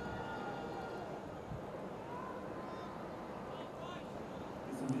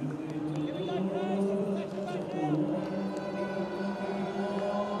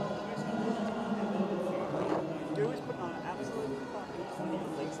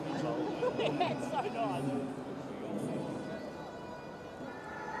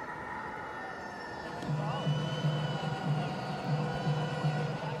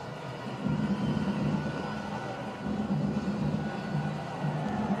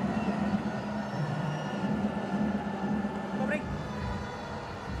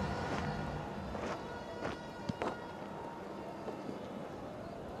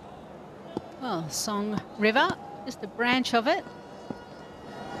 Oh, Song River, just a branch of it.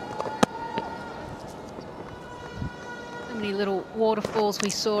 So many little waterfalls we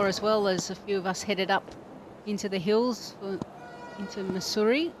saw as well as a few of us headed up into the hills, into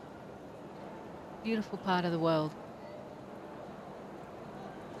Missouri. Beautiful part of the world.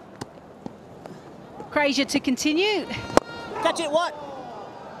 Krejza to continue. Catch it, what?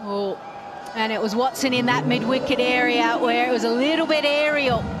 Oh, and it was Watson in that mid-wicket area where it was a little bit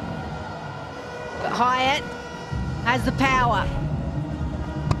aerial. But Hyatt has the power.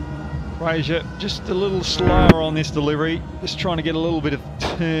 Krejza just a little slower on this delivery, just trying to get a little bit of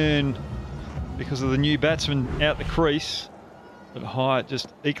turn because of the new batsman out the crease. But Hyatt just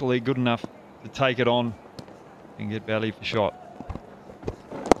equally good enough to take it on and get belly for shot.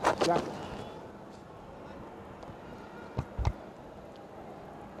 Yeah.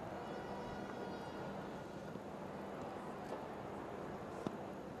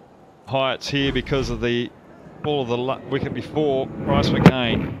 Hyatt's here because of all of the wicket before. Bryce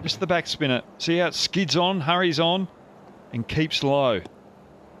McGain, just the back spinner. See how it skids on, hurries on, and keeps low.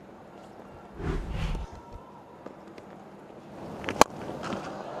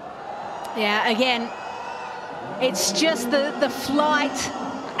 Yeah, again, it's just the flight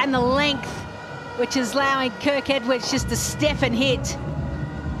and the length which is allowing Kirk Edwards just to step and hit.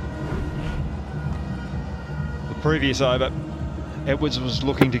 The previous over, Edwards was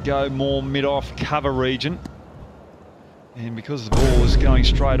looking to go more mid-off cover region. And because the ball was going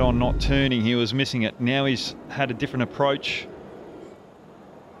straight on, not turning, he was missing it. Now he's had a different approach.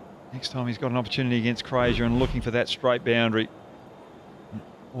 Next time he's got an opportunity against Krejza and looking for that straight boundary.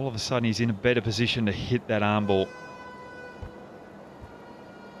 All of a sudden he's in a better position to hit that arm ball.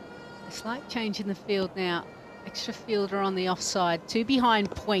 A slight change in the field now. Extra fielder on the offside. 2 behind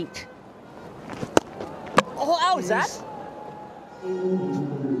point. Oh, how was that?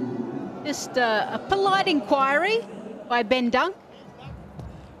 Just a polite inquiry by Ben Dunk.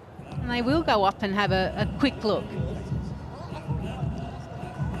 And they will go up and have a quick look.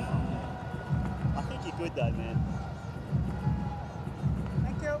 I think you're good though, man.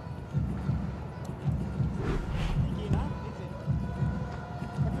 Thank you. Thank you, no?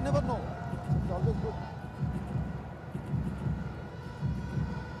 But you never know. It's always good.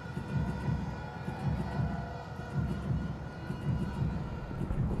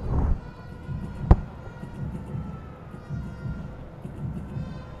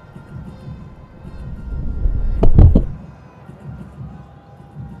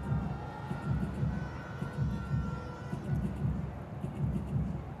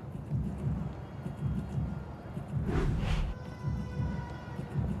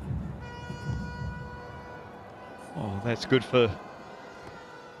 That's good for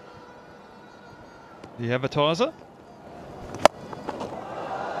the advertiser.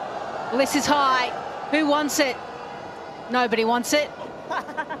 Well, this is high. Who wants it? Nobody wants it.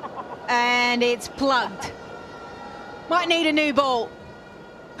 And it's plugged. Might need a new ball.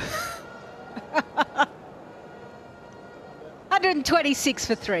 126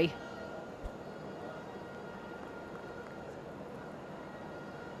 for 3.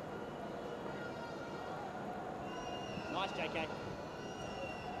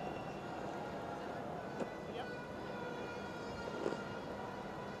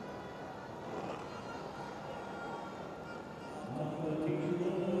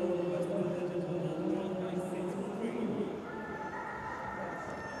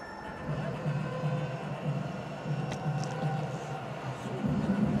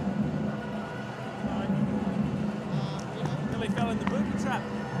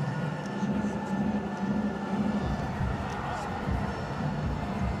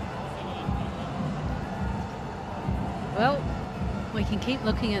 Well, we can keep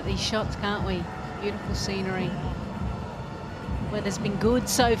looking at these shots, can't we? Beautiful scenery. Weather's been good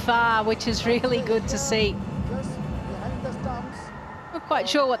so far, which is really good to see. Not quite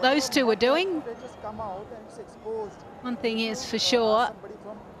sure what those two were doing. One thing is for sure.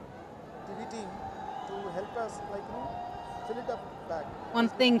 One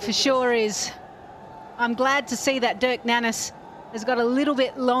thing for sure is I'm glad to see that Dirk Nannes has got a little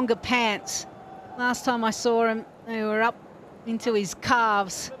bit longer pants. Last time I saw him, they were up into his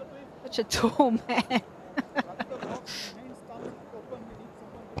calves. Such a tall man.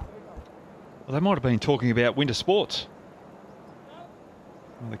 Well, they might have been talking about winter sports.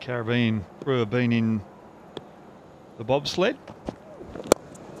 Well, the Caribbean crew have been in the bobsled.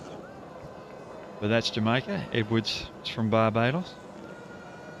 But that's Jamaica. Edwards is from Barbados.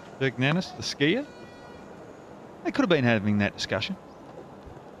 Dirk Nannes, the skier. They could have been having that discussion.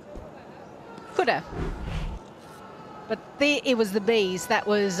 Could have. But it was the Bees that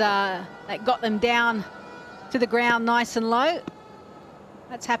got them down to the ground nice and low.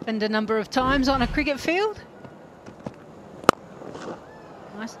 That's happened a number of times on a cricket field.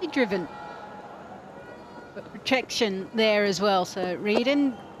 Nicely driven. But protection there as well. So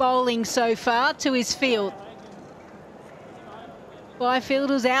Reardon bowling so far to his field.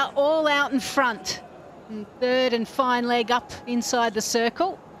 Byfielders out, all out in front. And third and fine leg up inside the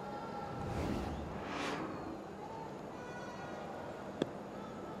circle.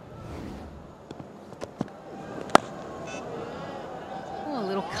 Oh, a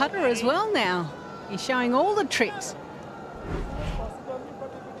little cutter as well now. He's showing all the tricks.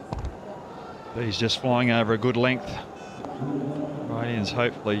 He's just flying over a good length. Radians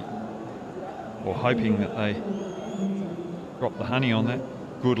hopefully, or hoping that they drop the honey on that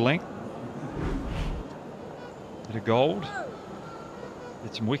good length. Bit of gold.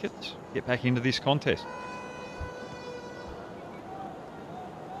 Get some wickets. Get back into this contest.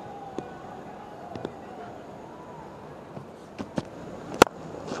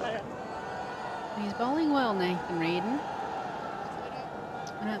 He's bowling well, Nathan Reardon.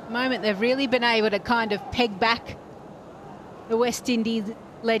 And at the moment, they've really been able to kind of peg back the West Indies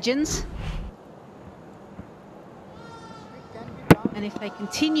legends. And if they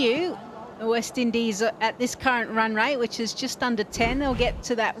continue, the West Indies at this current run rate, which is just under 10, they'll get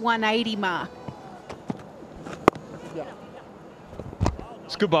to that 180 mark.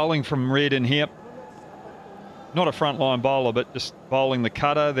 It's good bowling from Reardon here. Not a frontline bowler, but just bowling the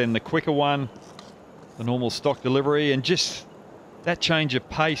cutter, then the quicker one, the normal stock delivery, and just that change of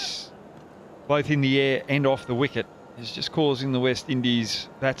pace, both in the air and off the wicket, is just causing the West Indies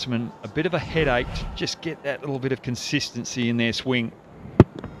batsmen a bit of a headache to just get that little bit of consistency in their swing.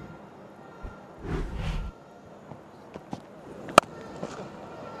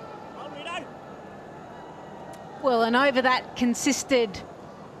 Well, and over that consisted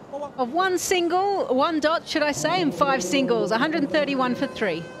of one dot, should I say, and 5 singles, 131 for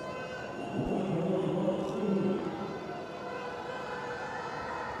 3.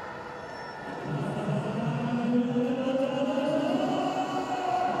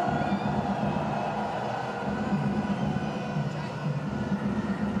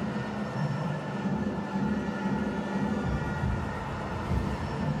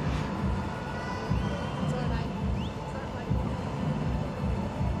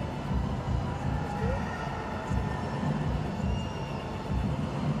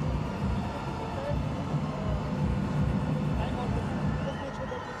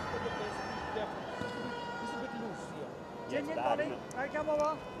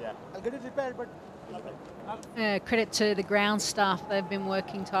 Credit to the ground staff. They've been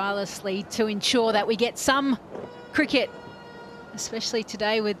working tirelessly to ensure that we get some cricket, especially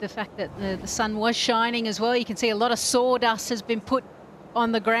today with the fact that the sun was shining as well. You can see a lot of sawdust has been put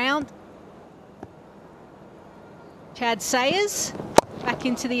on the ground. Chad Sayers back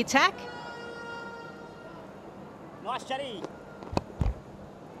into the attack. Nice, Chatty.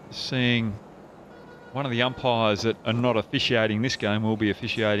 Seeing one of the umpires that are not officiating this game will be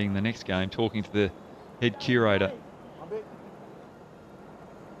officiating the next game, talking to the head curator.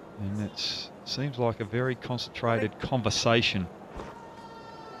 And it seems like a very concentrated conversation.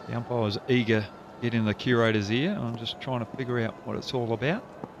 The umpire's eager to get in the curator's ear. I'm just trying to figure out what it's all about.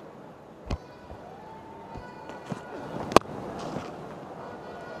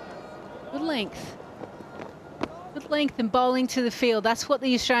 Good length. Good length and bowling to the field. That's what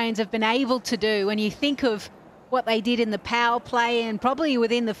the Australians have been able to do. When you think of what they did in the power play and probably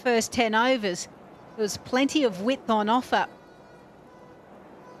within the first 10 overs, there was plenty of width on offer.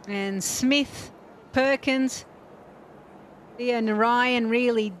 And Smith, Perkins, Deonarine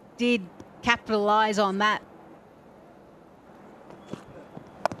really did capitalise on that.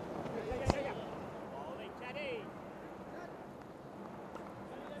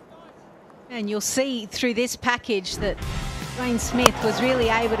 And you'll see through this package that Dwayne Smith was really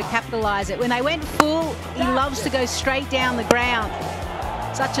able to capitalise it. When they went full, he loves to go straight down the ground.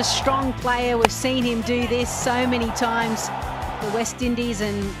 Such a strong player. We've seen him do this so many times. The West Indies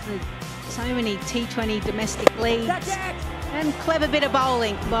and so many T20 domestic leagues. And clever bit of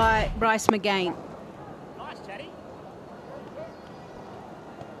bowling by Bryce McGain. Nice, Chatty.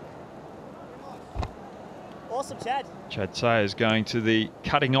 Awesome, Chad. Chad Sayers going to the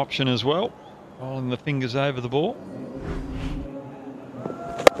cutting option as well, rolling the fingers over the ball.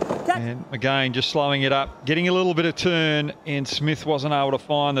 And McGain just slowing it up, getting a little bit of turn, and Smith wasn't able to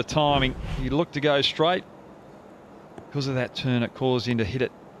find the timing. He looked to go straight. Because of that turn, it caused him to hit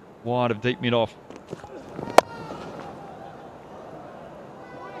it wide of deep mid-off.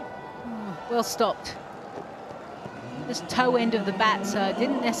 Well stopped. just toe end of the bat, so it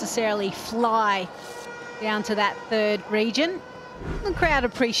didn't necessarily fly down to that third region. The crowd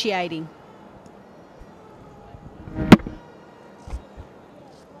appreciating.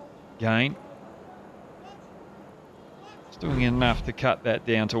 Gain. It's doing enough to cut that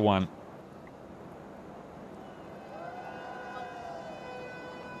down to 1.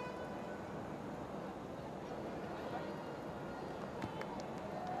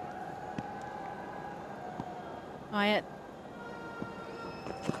 Hyatt.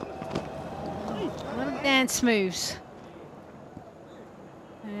 A lot of dance moves.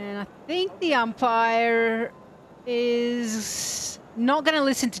 And I think the umpire is not going to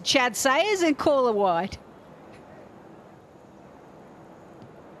listen to Chad Sayers and call a wide.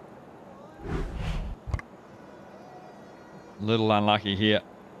 A little unlucky here.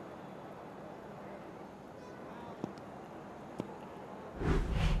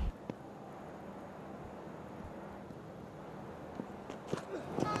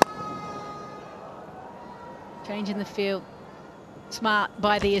 Changing the field. Smart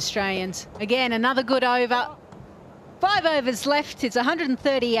by the Australians. Again, another good over. 5 overs left. It's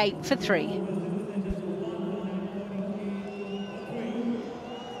 138 for 3.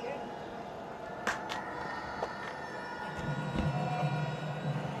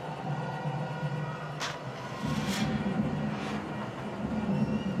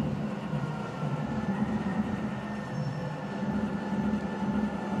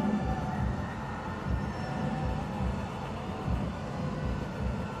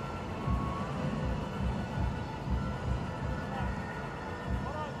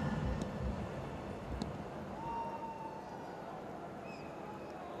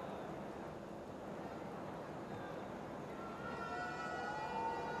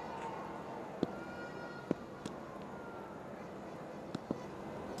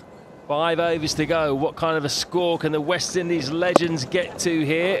 Five overs to go. What kind of a score can the West Indies legends get to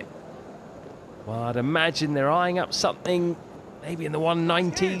here? Well, I'd imagine they're eyeing up something maybe in the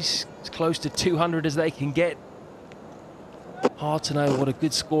 190s, as close to 200 as they can get. Hard to know what a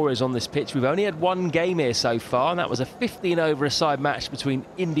good score is on this pitch. We've only had one game here so far, and that was a 15-over-a-side match between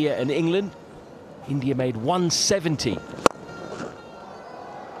India and England. India made 170.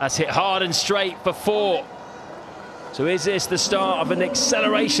 That's hit hard and straight for 4. So is this the start of an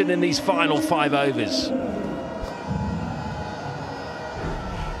acceleration in these final 5 overs?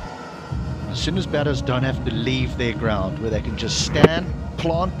 As soon as batters don't have to leave their ground, where they can just stand,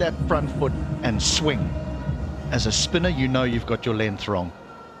 plant that front foot and swing. As a spinner, you know you've got your length wrong.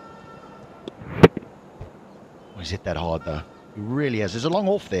 Oh, he's hit that hard though. He really has. There's a long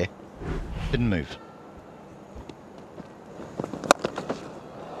off there. Didn't move.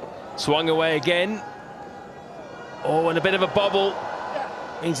 Swung away again. Oh, and a bit of a bobble.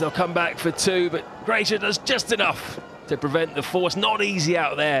 Means they'll come back for 2, but Krejza does just enough to prevent the force. Not easy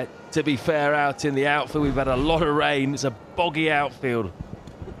out there, to be fair, out in the outfield. We've had a lot of rain. It's a boggy outfield.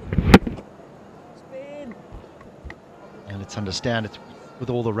 And let's understand it, with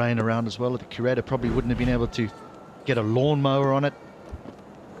all the rain around as well, the curator probably wouldn't have been able to get a lawnmower on it.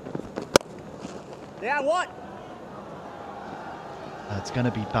 Yeah, what? It's going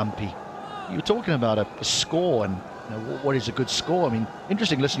to be bumpy. You were talking about a score and what is a good score. I mean,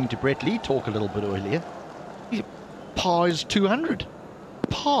 interesting listening to Brett Lee talk a little bit earlier. Par is 200.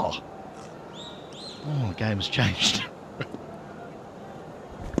 Par. Oh, the game's changed.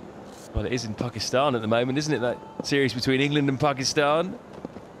 Well, it is in Pakistan at the moment, isn't it? That series between England and Pakistan.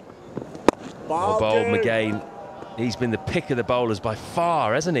 Well bowled, McGain. He's been the pick of the bowlers by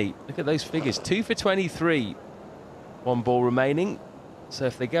far, hasn't he? Look at those figures. 2 for 23. 1 ball remaining. So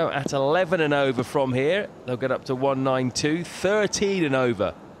if they go at 11 and over from here, they'll get up to 192. 13 and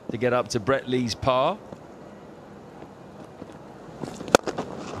over to get up to Brett Lee's par.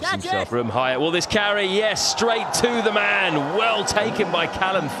 Himself room higher. Will this carry? Yes, straight to the man. Well taken by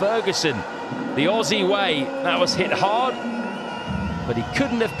Callum Ferguson. The Aussie way. That was hit hard, but he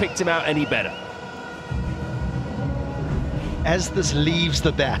couldn't have picked him out any better. As this leaves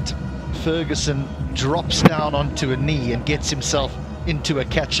the bat, Ferguson drops down onto a knee and gets himself into a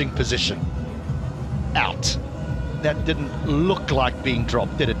catching position. Out. That didn't look like being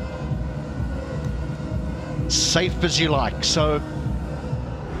dropped, did it? Safe as you like. So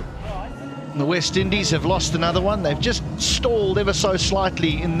the West Indies have lost another one. They've just stalled ever so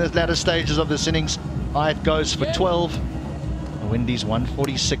slightly in the latter stages of this innings. Hyatt goes for 12. The Windies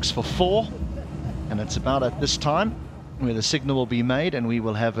 146 for 4. And it's about at this time where the signal will be made and we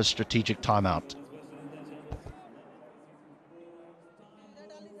will have a strategic timeout.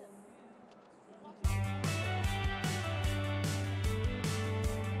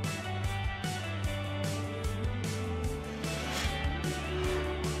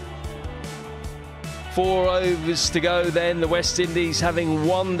 4 overs to go then. The West Indies, having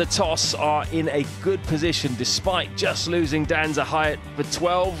won the toss, are in a good position despite just losing Danza Hyatt for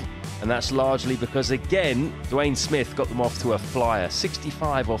 12. And that's largely because, again, Dwayne Smith got them off to a flyer.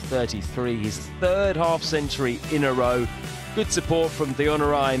 65 off 33, his third half-century in a row. Good support from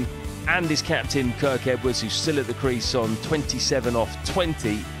Deonarine and his captain, Kirk Edwards, who's still at the crease on 27 off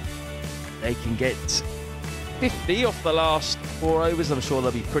 20. They can get 50 off the last 4 overs. I'm sure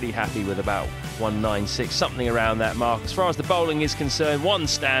they'll be pretty happy with about 196, something around that mark. As far as the bowling is concerned, one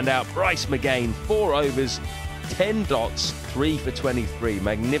standout, Bryce McGain, 4 overs, 10 dots, 3 for 23.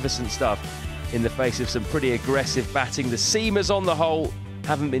 Magnificent stuff in the face of some pretty aggressive batting. The seamers on the whole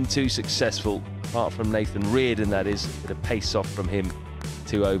haven't been too successful, apart from Nathan Reardon, that is. A bit of pace off from him.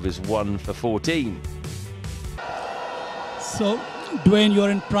 2 overs, 1 for 14. So, Dwayne, you're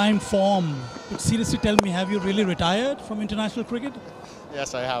in prime form. But seriously tell me, have you really retired from international cricket?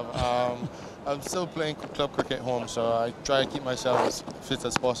 Yes, I have. I'm still playing club cricket at home, so I try to keep myself as fit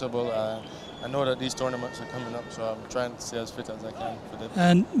as possible. I know that these tournaments are coming up, so I'm trying to stay as fit as I can for them.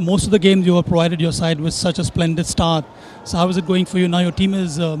 And most of the games you have provided your side with such a splendid start. So how is it going for you now? Your team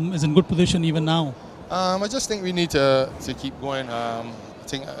is in good position even now. I just think we need to keep going. I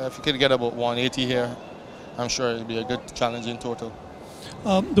think if we could get about 180 here, I'm sure it'll be a good challenge in total.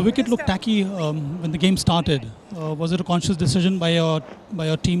 The wicket looked tacky when the game started. Was it a conscious decision by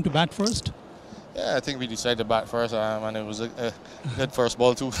your team to bat first? Yeah, I think we decided to bat first, and it was a good first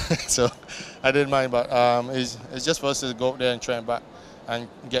ball too. So I didn't mind, but it's just for us to go out there and try and bat and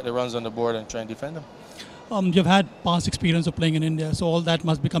get the runs on the board and try and defend them. You've had past experience of playing in India, so all that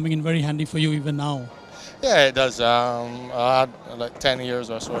must be coming in very handy for you even now. Yeah, it does. I had like 10 years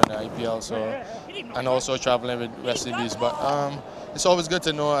or so in the IPL, so and also traveling with West Indies. But it's always good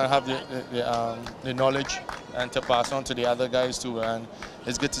to know and have the knowledge and to pass on to the other guys too. And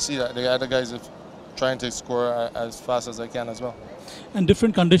it's good to see that the other guys are trying to score as fast as they can as well. And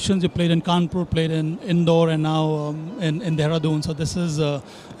different conditions, you played in Kanpur, played in Indore, and now in Dehradun. So this is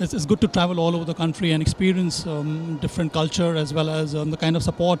it's good to travel all over the country and experience different culture as well as the kind of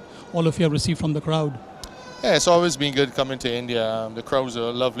support all of you have received from the crowd. Yeah, it's always been good coming to India. The crowds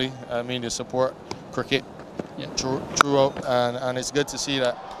are lovely. I mean, they support cricket throughout, and it's good to see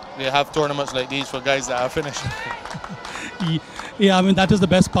that they have tournaments like these for guys that are finished. Yeah, I mean that is the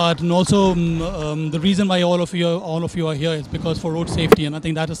best part, and also the reason why all of you are here is because for road safety, and I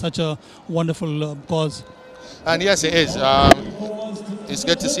think that is such a wonderful cause. And yes, it is. It's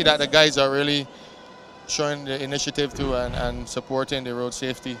good to see that the guys are really showing the initiative too and supporting the road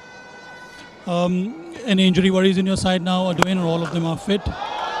safety. Any injury worries in your side now, Dwayne, or all of them are fit?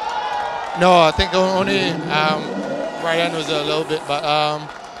 No, I think only Ryan was a little bit, but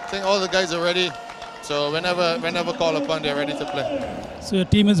I think all the guys are ready. So whenever called upon, they're ready to play. So your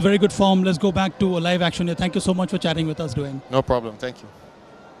team is very good form. Let's go back to a live action here. Thank you so much for chatting with us, Dwayne. No problem. Thank you.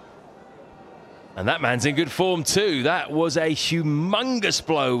 And that man's in good form too. That was a humongous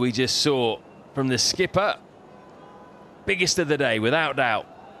blow we just saw from the skipper. Biggest of the day, without doubt.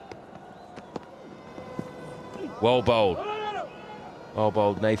 Well bowled. Well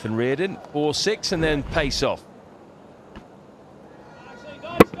bowled Nathan Reardon. 4-6 and then pace off.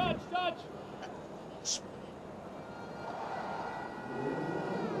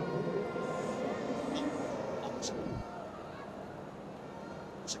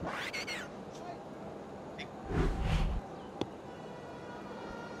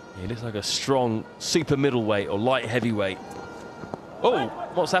 He looks like a strong super middleweight or light heavyweight. Oh,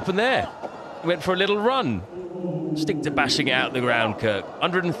 what's happened there? He went for a little run. Stick to bashing it out the ground, Kirk.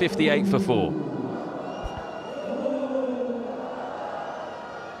 158 for 4.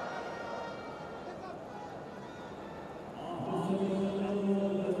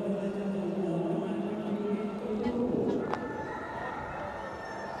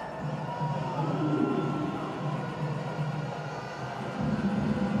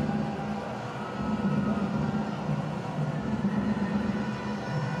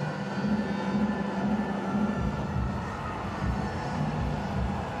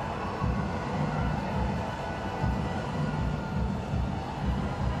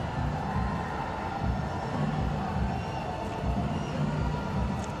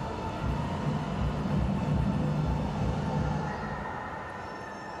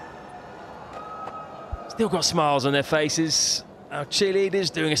 Still got smiles on their faces. Our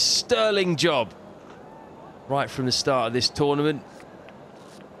cheerleaders doing a sterling job right from the start of this tournament.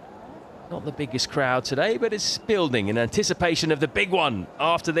 Not the biggest crowd today, but it's building in anticipation of the big one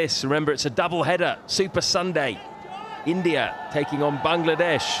after this. Remember, it's a double header, Super Sunday. India taking on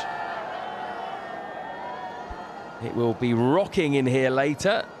Bangladesh. It will be rocking in here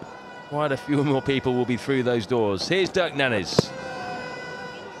later. quite a few more people will be through those doors. Here's Dirk Nannes.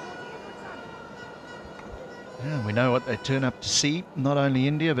 Yeah, we know what they turn up to see. Not only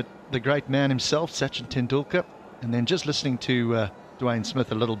India, but the great man himself, Sachin Tendulkar. And then just listening to Dwayne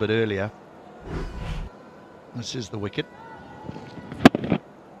Smith a little bit earlier. This is the wicket.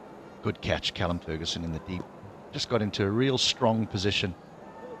 Good catch, Callum Ferguson in the deep. Just got into a real strong position.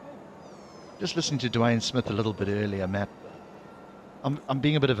 Just listening to Dwayne Smith a little bit earlier, Matt. I'm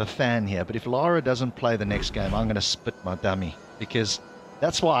being a bit of a fan here, but if Lara doesn't play the next game, I'm going to spit my dummy, because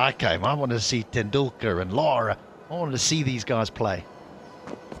that's why I came. I want to see Tendulkar and Lara. I wanted to see these guys play.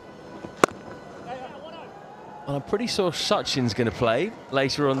 Well, I'm pretty sure Sachin's going to play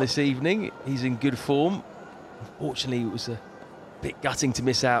later on this evening. He's in good form. Unfortunately, it was a bit gutting to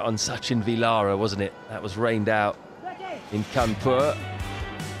miss out on Sachin v Lara, wasn't it? That was rained out in Kanpur.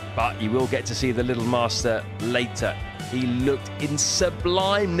 But you will get to see the little master later. He looked in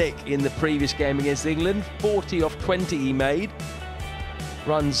sublime nick in the previous game against England. 40 off 20 he made.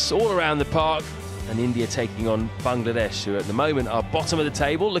 Runs all around the park. And India taking on Bangladesh, who at the moment are bottom of the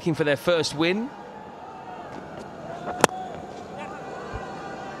table, looking for their first win.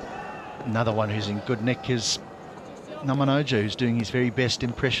 Another one who's in good nick is Namanojo, who's doing his very best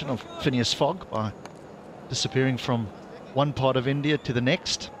impression of Phineas Fogg by disappearing from one part of India to the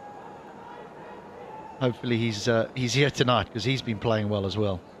next. Hopefully he's here tonight, because he's been playing well as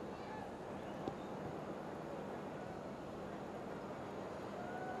well.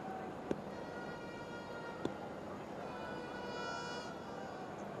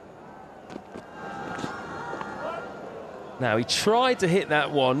 Now, he tried to hit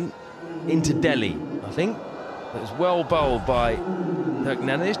that one into Delhi, I think. It was well bowled by Dirk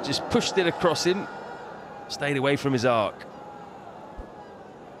Nannes, just pushed it across him, stayed away from his arc.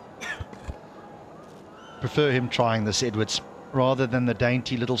 Prefer him trying this, Edwards, rather than the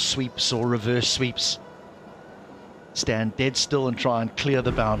dainty little sweeps or reverse sweeps. Stand dead still and try and clear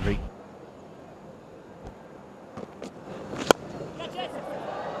the boundary.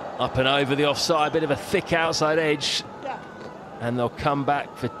 Up and over the offside, bit of a thick outside edge. And they'll come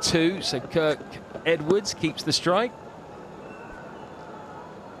back for two, so Kirk Edwards keeps the strike.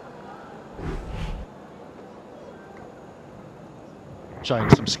 Showing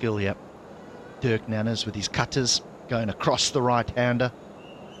some skill here. Dirk Nannes with his cutters going across the right-hander.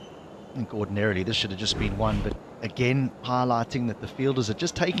 I think ordinarily this should have just been one, but again highlighting that the fielders are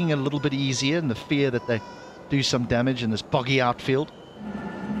just taking it a little bit easier in the fear that they do some damage in this boggy outfield.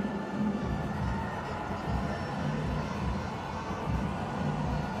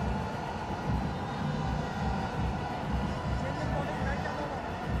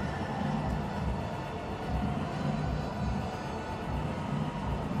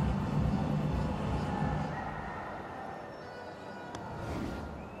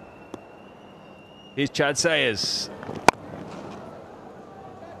 Here's Chad Sayers.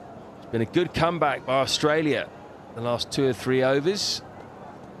 It's been a good comeback by Australia the last 2 or 3 overs.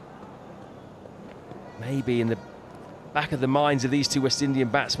 Maybe in the back of the minds of these two West Indian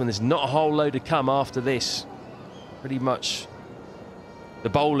batsmen, there's not a whole load to come after this. Pretty much the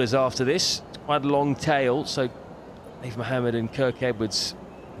bowlers after this. It's quite a long tail, so Dave Mohammed and Kirk Edwards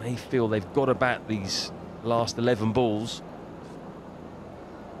may feel they've got to bat these last 11 balls.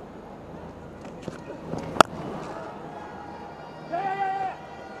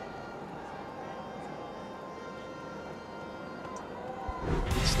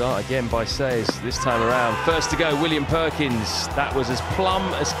 Start again by Sayers this time around. First to go, William Perkins. That was as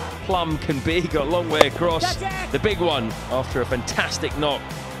plum can be. Got a long way across. The big one after a fantastic knock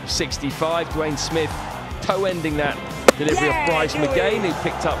of 65. Dwayne Smith toe-ending that delivery of Bryce McGain, who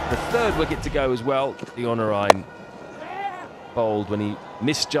picked up the 3rd wicket to go as well. Deonarine bowled when he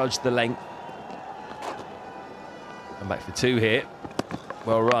misjudged the length. Come back for 2 here.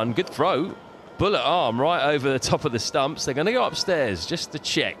 Well run. Good throw. Bullet arm right over the top of the stumps. They're going to go upstairs just to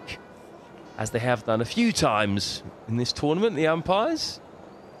check, as they have done a few times in this tournament, the umpires.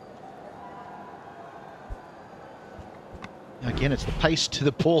 Again, it's the pace to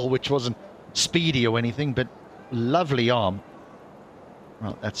the ball, which wasn't speedy or anything, but lovely arm.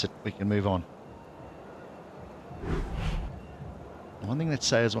 Right, that's it. We can move on. One thing that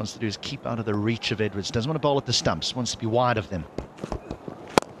Sayers wants to do is keep out of the reach of Edwards. Doesn't want to bowl at the stumps. Wants to be wide of them.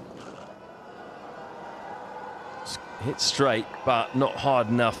 Hit straight, but not hard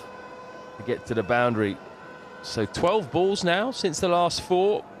enough to get to the boundary. So 12 balls now since the last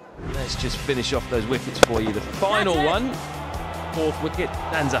 4. Let's just finish off those wickets for you. The final one, 4th wicket,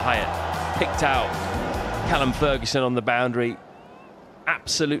 Danza Hyatt picked out Callum Ferguson on the boundary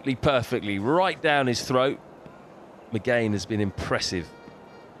absolutely perfectly, right down his throat. McGain has been impressive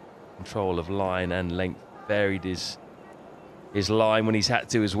control of line and length. Varied his line when he's had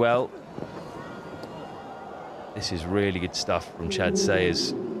to as well. This is really good stuff from Chad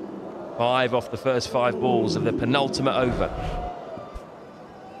Sayers. 5 off the first 5 balls of the penultimate over.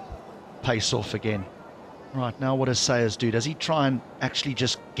 Pace off again. Right, now what does Sayers do? Does he try and actually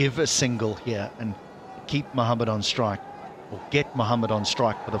just give a single here and keep Mohammed on strike? Or get Mohammed on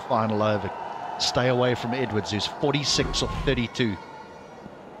strike for the final over? Stay away from Edwards, who's 46 off 32.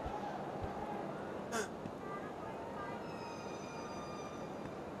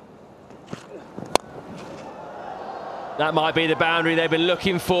 That might be the boundary they've been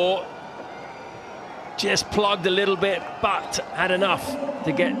looking for. Just plugged a little bit, but had enough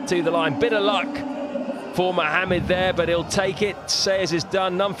to get to the line. Bit of luck for Mohammed there, but he'll take it. Sayers is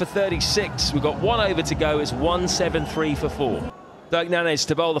done, none for 36. We've got 1 over to go. It's 1-7-3 for 4. Dirk Nannes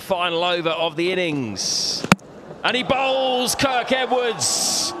to bowl the final over of the innings. And he bowls Kirk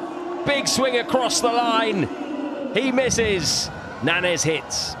Edwards. Big swing across the line. He misses. Nannes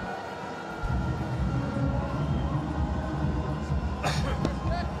hits.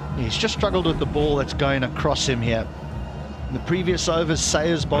 He's just struggled with the ball that's going across him here. In the previous overs,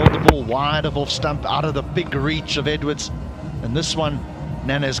 Sayers bowled the ball wide of off stump, out of the big reach of Edwards. And this one,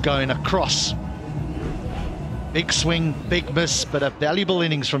 Nannes going across. Big swing, big miss, but a valuable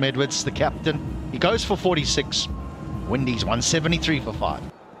innings from Edwards, the captain. He goes for 46. Windies 173 for 5.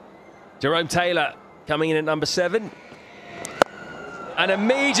 Jerome Taylor coming in at number 7. And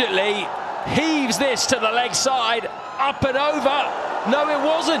immediately heaves this to the leg side, up and over. No, it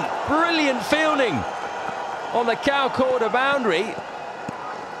wasn't. Brilliant fielding on the cow quarter boundary.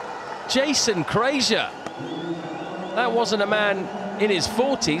 Jason Krejza. That wasn't a man in his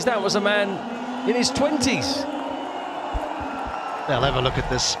 40s. That was a man in his 20s. They'll have a look at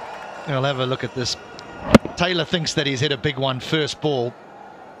this. They'll have a look at this. Taylor thinks that he's hit a big one first ball.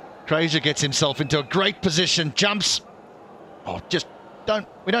 Krejza gets himself into a great position. Jumps. Oh, just don't.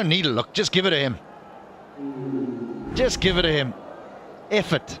 We don't need a look. Just give it to him. Just give it to him.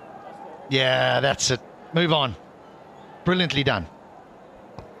 Effort. Yeah, that's it. Move on. Brilliantly done.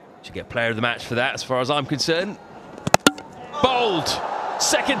 Should get player of the match for that, as far as I'm concerned. Bowled.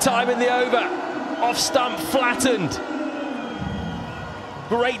 Second time in the over. Off stump, flattened.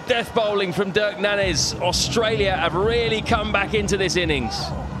 Great death bowling from Dirk Nannes. Australia have really come back into this innings.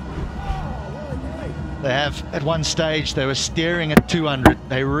 They have. At one stage, they were staring at 200.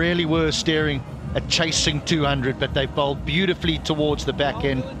 They really were staring at chasing 200, but they bowled beautifully towards the back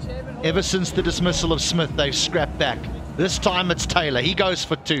end. Ever since the dismissal of Smith, they've scrapped back. This time it's Taylor. He goes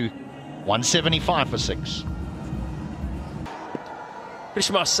for 2. 175 for 6.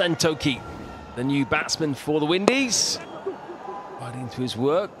 Bishoo Santoki, the new batsman for the Windies. Right into his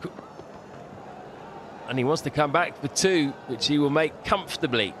work. And he wants to come back for 2, which he will make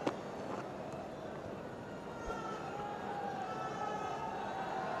comfortably.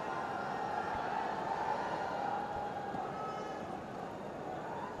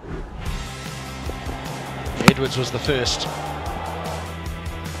 Edwards was the first.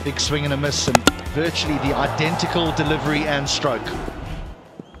 Big swing and a miss, and virtually the identical delivery and stroke.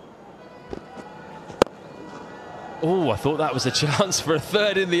 Oh, I thought that was a chance for a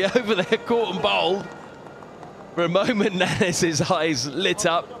 3rd in the over there, caught and bowled. For a moment, Nannes' eyes lit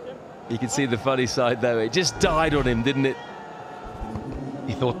up. You can see the funny side, though. It just died on him, didn't it?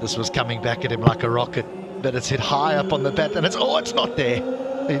 He thought this was coming back at him like a rocket, but it's hit high up on the bat, and it's not there.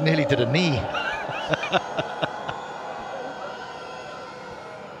 He nearly did a knee.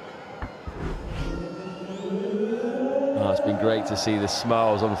 Oh, it's been great to see the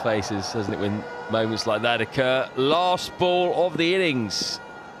smiles on faces, hasn't it, when moments like that occur. Last ball of the innings.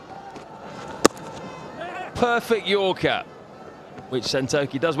 Perfect Yorker, which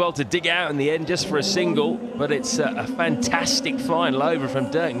Santoki does well to dig out in the end just for a single, but it's a fantastic final over from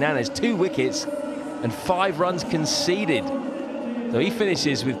Dirk Nannes. 2 wickets and 5 runs conceded. So he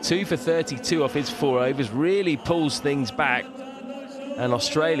finishes with 2 for 32 off his 4 overs, really pulls things back. And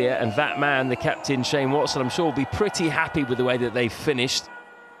Australia and that man, the captain, Shane Watson, I'm sure will be pretty happy with the way that they've finished.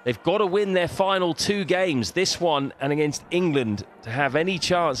 They've got to win their final 2 games, this one and against England, to have any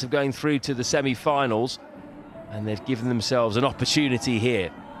chance of going through to the semi-finals. And they've given themselves an opportunity here.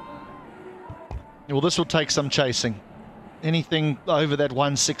 Well, this will take some chasing. Anything over that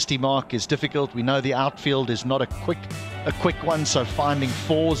 160 mark is difficult. We know the outfield is not a quick one, so finding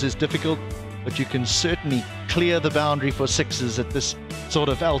 4s is difficult. But you can certainly clear the boundary for 6s at this sort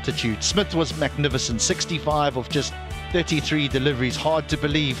of altitude. Smith was magnificent, 65 of just 33 deliveries. Hard to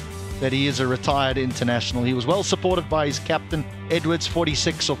believe that he is a retired international. He was well supported by his captain, Edwards,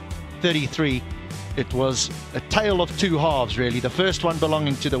 46 of 33. it was a tale of two halves, really. The first one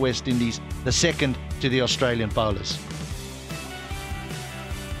belonging to the West Indies, the second to the Australian bowlers.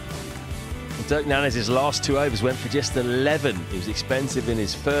 Dirk Nannes' last 2 overs went for just 11. He was expensive in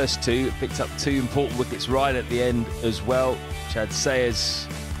his first 2, picked up 2 important wickets right at the end as well. Chad Sayers'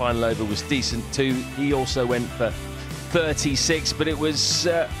 final over was decent too. He also went for 36, but it was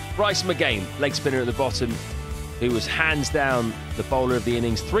Bryce McGain, leg spinner at the bottom, who was hands down the bowler of the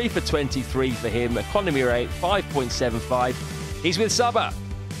innings. 3 for 23 for him, economy rate 5.75. He's with Sabah.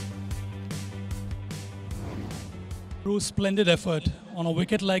 Bruce, splendid effort on a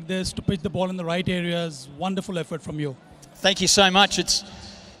wicket like this to pitch the ball in the right areas. Wonderful effort from you. Thank you so much. It's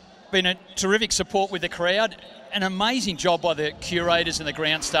been a terrific support with the crowd. An amazing job by the curators and the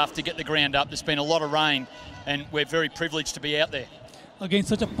ground staff to get the ground up. There's been a lot of rain and we're very privileged to be out there. Against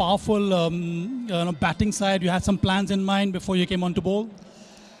such a powerful batting side, you had some plans in mind before you came on to bowl?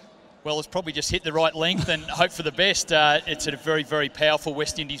 Well, it's probably just hit the right length and hope for the best. It's a very, very powerful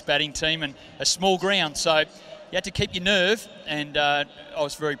West Indies batting team and a small ground, so you had to keep your nerve, and I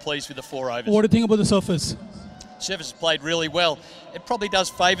was very pleased with the 4 overs. What do you think about the surface? Surface has played really well. It probably does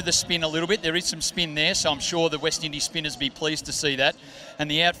favour the spin a little bit. There is some spin there, so I'm sure the West Indies spinners will be pleased to see that. And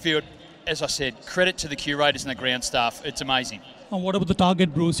the outfield, as I said, credit to the curators and the ground staff. It's amazing. And what about the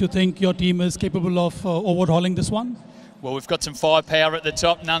target, Bruce? You think your team is capable of overhauling this one? Well, we've got some firepower at the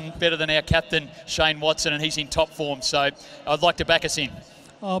top, none better than our captain, Shane Watson, and he's in top form, so I'd like to back us in.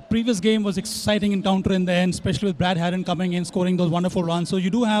 Previous game was exciting encounter in the end, especially with Brad Haddin coming in, scoring those wonderful runs. So you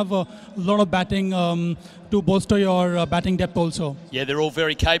do have a lot of batting to bolster your batting depth also. Yeah, they're all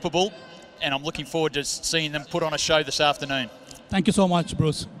very capable, and I'm looking forward to seeing them put on a show this afternoon. Thank you so much,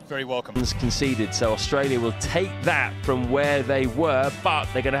 Bruce. Very welcome. Conceded, so Australia will take that from where they were, but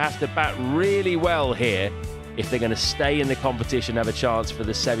they're going to have to bat really well here if they're going to stay in the competition, have a chance for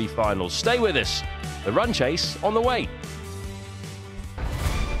the semi-finals. Stay with us. The run chase on the way.